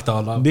 Uppvakta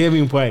honom. Det är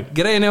min poäng.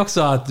 Grejen är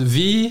också att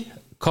vi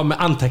kommer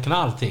anteckna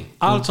allting.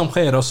 Allt som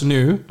sker oss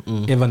nu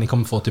är vad ni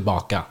kommer få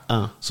tillbaka.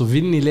 Så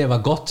vill ni leva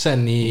gott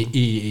sen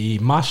i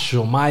mars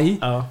och maj,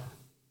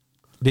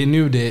 det är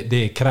nu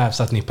det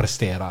krävs att ni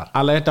presterar.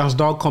 Alla hjärtans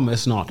dag kommer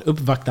snart.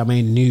 Uppvakta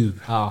mig nu.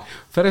 Ja.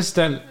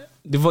 Förresten,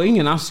 det var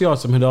ingen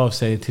asiat som hörde av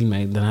sig till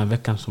mig den här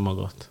veckan som har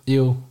gått.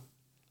 Jo.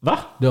 Va?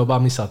 Du har bara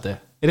missat det.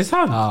 Är det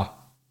sant? Ja.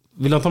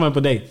 Vill de ta mig på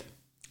dejt?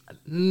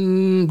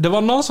 Det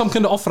var någon som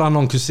kunde offra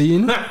någon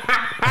kusin.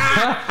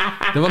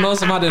 Det var någon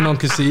som hade någon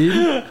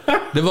kusin.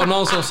 Det var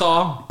någon som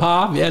sa: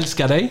 Pa, vi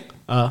älskar dig.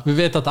 Vi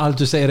vet att allt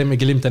du säger är med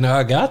glimten i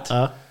ögat.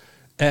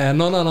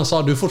 Någon annan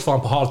sa: du är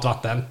fortfarande på halt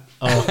vatten.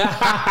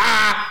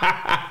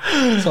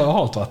 Så jag har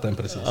halt vatten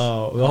precis.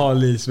 Ja, jag har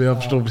Lis, men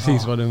jag förstår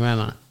precis vad du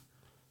menar.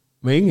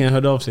 Men ingen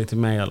hörde av sig till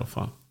mig i alla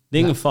fall. Det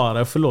är ingen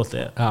fara, förlåt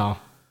er. Ja.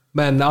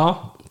 Men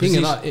ja,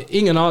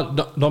 ingen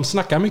har, de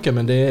snackar mycket,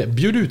 men det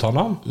bjud ut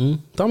honom.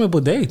 Ta mig på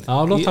dejt.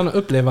 Ja, låt honom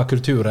uppleva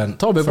kulturen.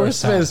 Ta mig på en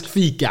svensk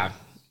fika.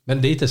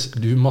 Men det är inte,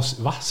 du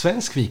måste, va?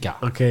 Svensk fika?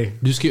 Okej.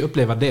 Du ska ju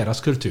uppleva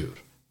deras kultur.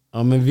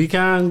 Ja, men vi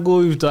kan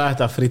gå ut och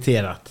äta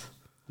friterat.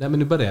 Nej, men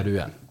nu börjar du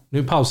igen.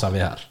 Nu pausar vi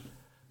här.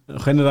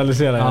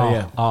 Generaliserar jag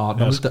igen. Ja,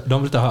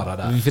 de vill inte höra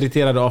det. Vi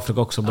friterade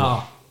Afrika också bra.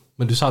 Ja,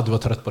 men du sa att du var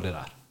trött på det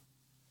där.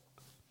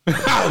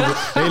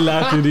 Jag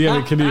gillar att du ger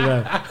mig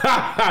kniven.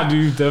 Du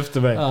är ute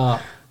efter mig. Ja.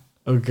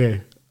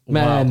 Okej.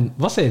 Men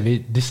vad säger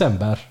vi?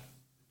 December?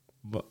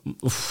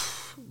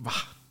 Va?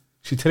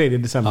 23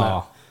 december.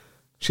 Ja.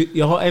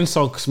 Jag har en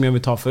sak som jag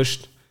vill ta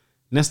först.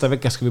 Nästa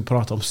vecka ska vi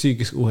prata om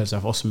psykisk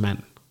ohälsa för oss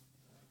män.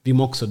 Vi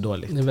mår också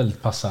dåligt. Det är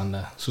väldigt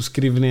passande. Så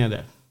skriv ner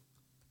det.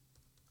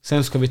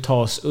 Sen ska vi ta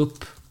oss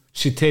upp.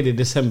 23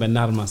 december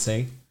närmar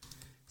sig.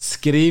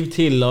 Skriv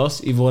till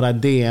oss i våra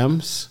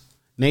DMs.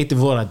 Nej, inte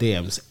våra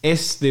DMs.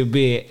 SDB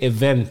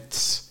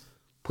Events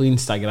på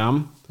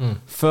Instagram.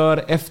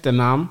 För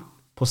efternamn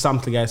på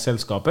samtliga i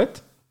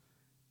sällskapet.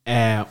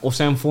 Och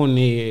sen får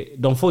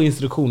de får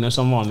instruktioner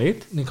som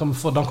vanligt.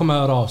 De kommer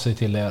höra av sig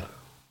till er.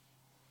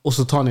 Och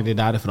så tar ni det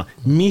därifrån.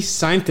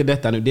 Missa inte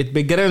detta nu. Det är ett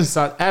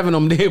begränsat, även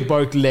om det är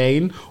Bark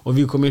Lane. Och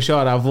vi kommer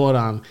köra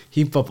våran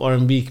hiphop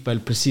R&B kväll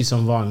precis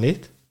som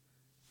vanligt.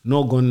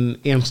 Någon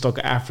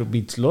enstaka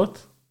Afrobeats-låt.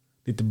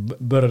 Lite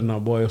Burna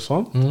Boy och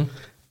sånt.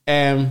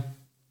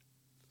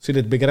 Så det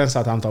är ett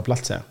begränsat antal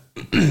platser.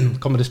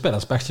 Kommer det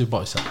spelas Backstreet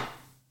Boys här?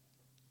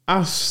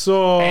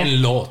 Alltså...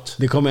 En låt.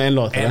 Det kommer en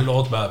låt. En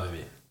låt behöver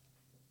vi.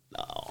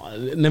 Ja,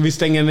 när vi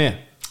stänger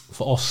ner.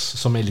 För oss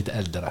som är lite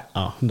äldre.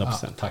 Ja, 100%.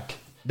 Ja, tack.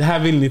 Det här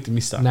vill ni inte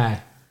missa.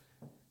 Nej.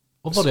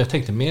 Och vad jag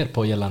tänkte mer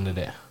på gällande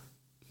det?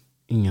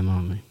 Ingen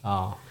aning.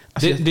 Ja.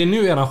 Alltså, det är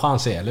nu er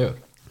chans är, eller hur?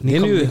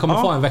 Ni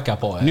kommer få en vecka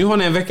på er. Nu har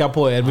ni en vecka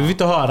på er. Vi vill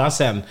inte höra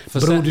sen.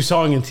 Bror, du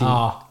sa ingenting.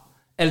 Ja.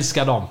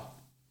 Älskar dem.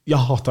 Jag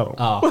hatar dem.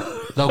 Ja.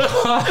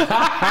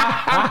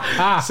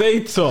 Säg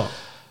inte så.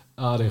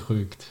 Ja, det är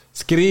sjukt.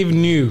 Skriv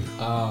nu.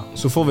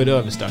 Så får vi det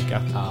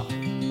överstökat.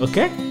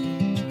 Okej?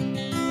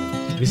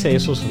 Vi säger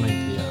så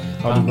länge.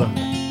 Ha det bra.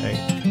 Hej.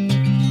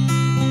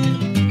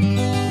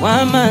 Why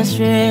am I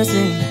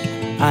stressing?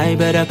 I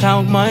better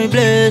count my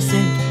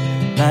blessings.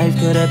 Life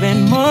could have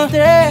been more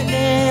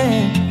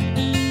threatening,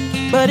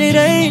 but it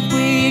ain't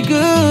we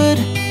good.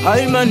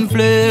 I'm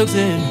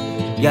unflexing.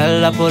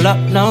 Y'all I pull up,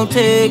 no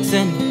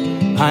texting.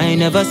 I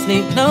never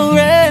sleep, no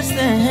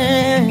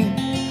resting.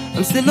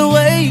 I'm still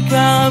awake,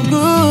 I'm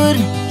good.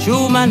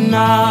 True man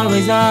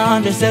always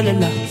on the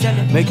cellular,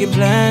 making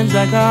plans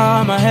like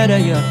I'm ahead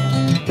of you.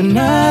 But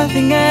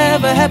nothing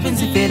ever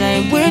happens if it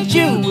ain't with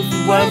you. If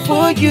it weren't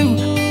for you,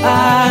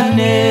 I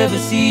never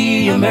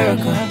see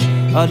America.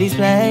 All these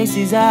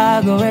places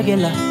I go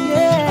regular.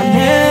 I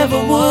never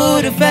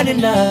would have fell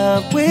in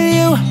love with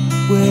you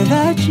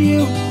without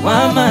you.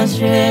 Why am I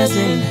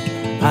stressing?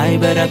 I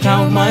better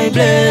count my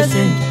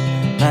blessings.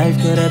 Life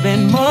could have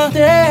been more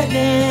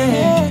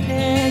threatening,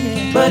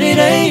 but it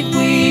ain't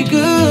we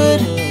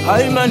good.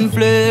 I'm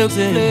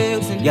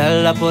unflexing.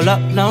 Y'all I pull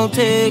up, no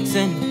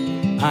texting.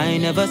 I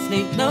never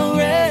sleep, no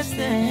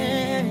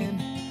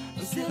resting.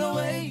 I'm still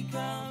awake,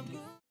 I'm good.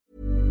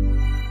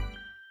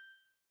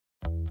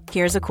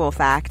 Here's a cool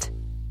fact.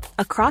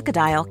 A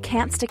crocodile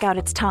can't stick out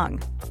its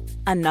tongue.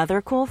 Another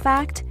cool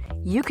fact,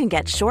 you can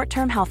get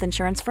short-term health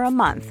insurance for a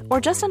month or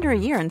just under a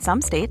year in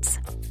some states.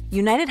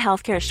 United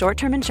Healthcare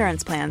short-term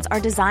insurance plans are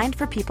designed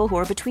for people who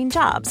are between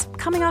jobs,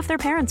 coming off their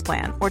parents'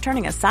 plan, or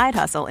turning a side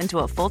hustle into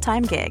a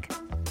full-time gig.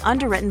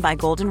 Underwritten by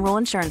Golden Rule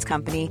Insurance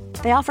Company,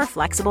 they offer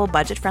flexible,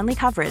 budget-friendly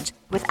coverage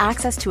with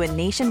access to a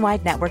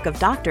nationwide network of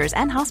doctors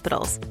and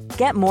hospitals.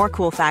 Get more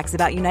cool facts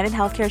about United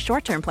Healthcare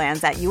short-term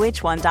plans at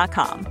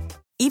uh1.com.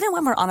 Even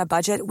when we're on a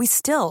budget, we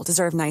still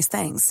deserve nice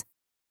things.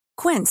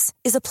 Quince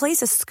is a place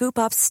to scoop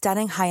up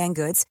stunning high-end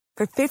goods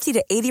for 50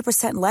 to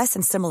 80% less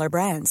than similar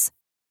brands.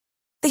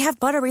 They have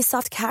buttery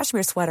soft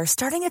cashmere sweaters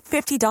starting at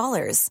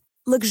 $50,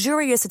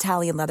 luxurious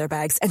Italian leather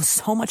bags, and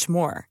so much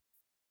more.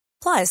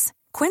 Plus,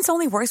 Quince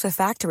only works with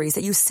factories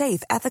that use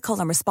safe, ethical,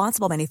 and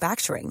responsible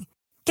manufacturing.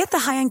 Get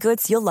the high-end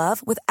goods you'll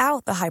love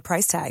without the high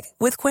price tag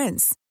with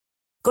Quince.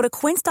 Go to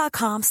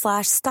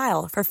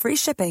quince.com/style for free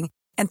shipping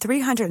and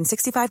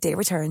 365-day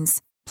returns.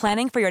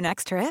 Planning for your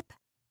next trip?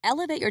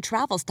 Elevate your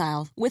travel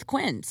style with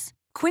Quince.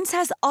 Quince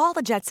has all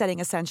the jet-setting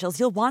essentials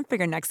you'll want for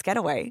your next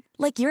getaway,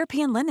 like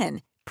European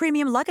linen,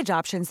 premium luggage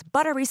options,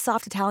 buttery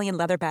soft Italian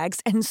leather bags,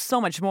 and so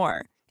much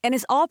more. And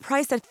is all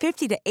priced at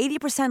 50 to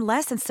 80%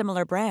 less than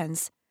similar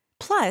brands.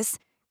 Plus,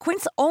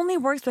 Quince only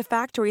works with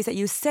factories that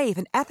use safe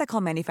and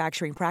ethical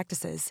manufacturing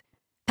practices.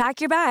 Pack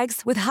your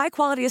bags with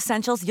high-quality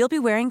essentials you'll be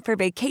wearing for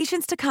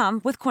vacations to come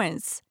with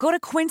Quince. Go to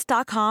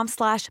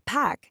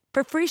quince.com/pack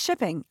for free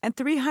shipping and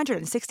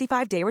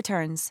 365-day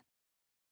returns.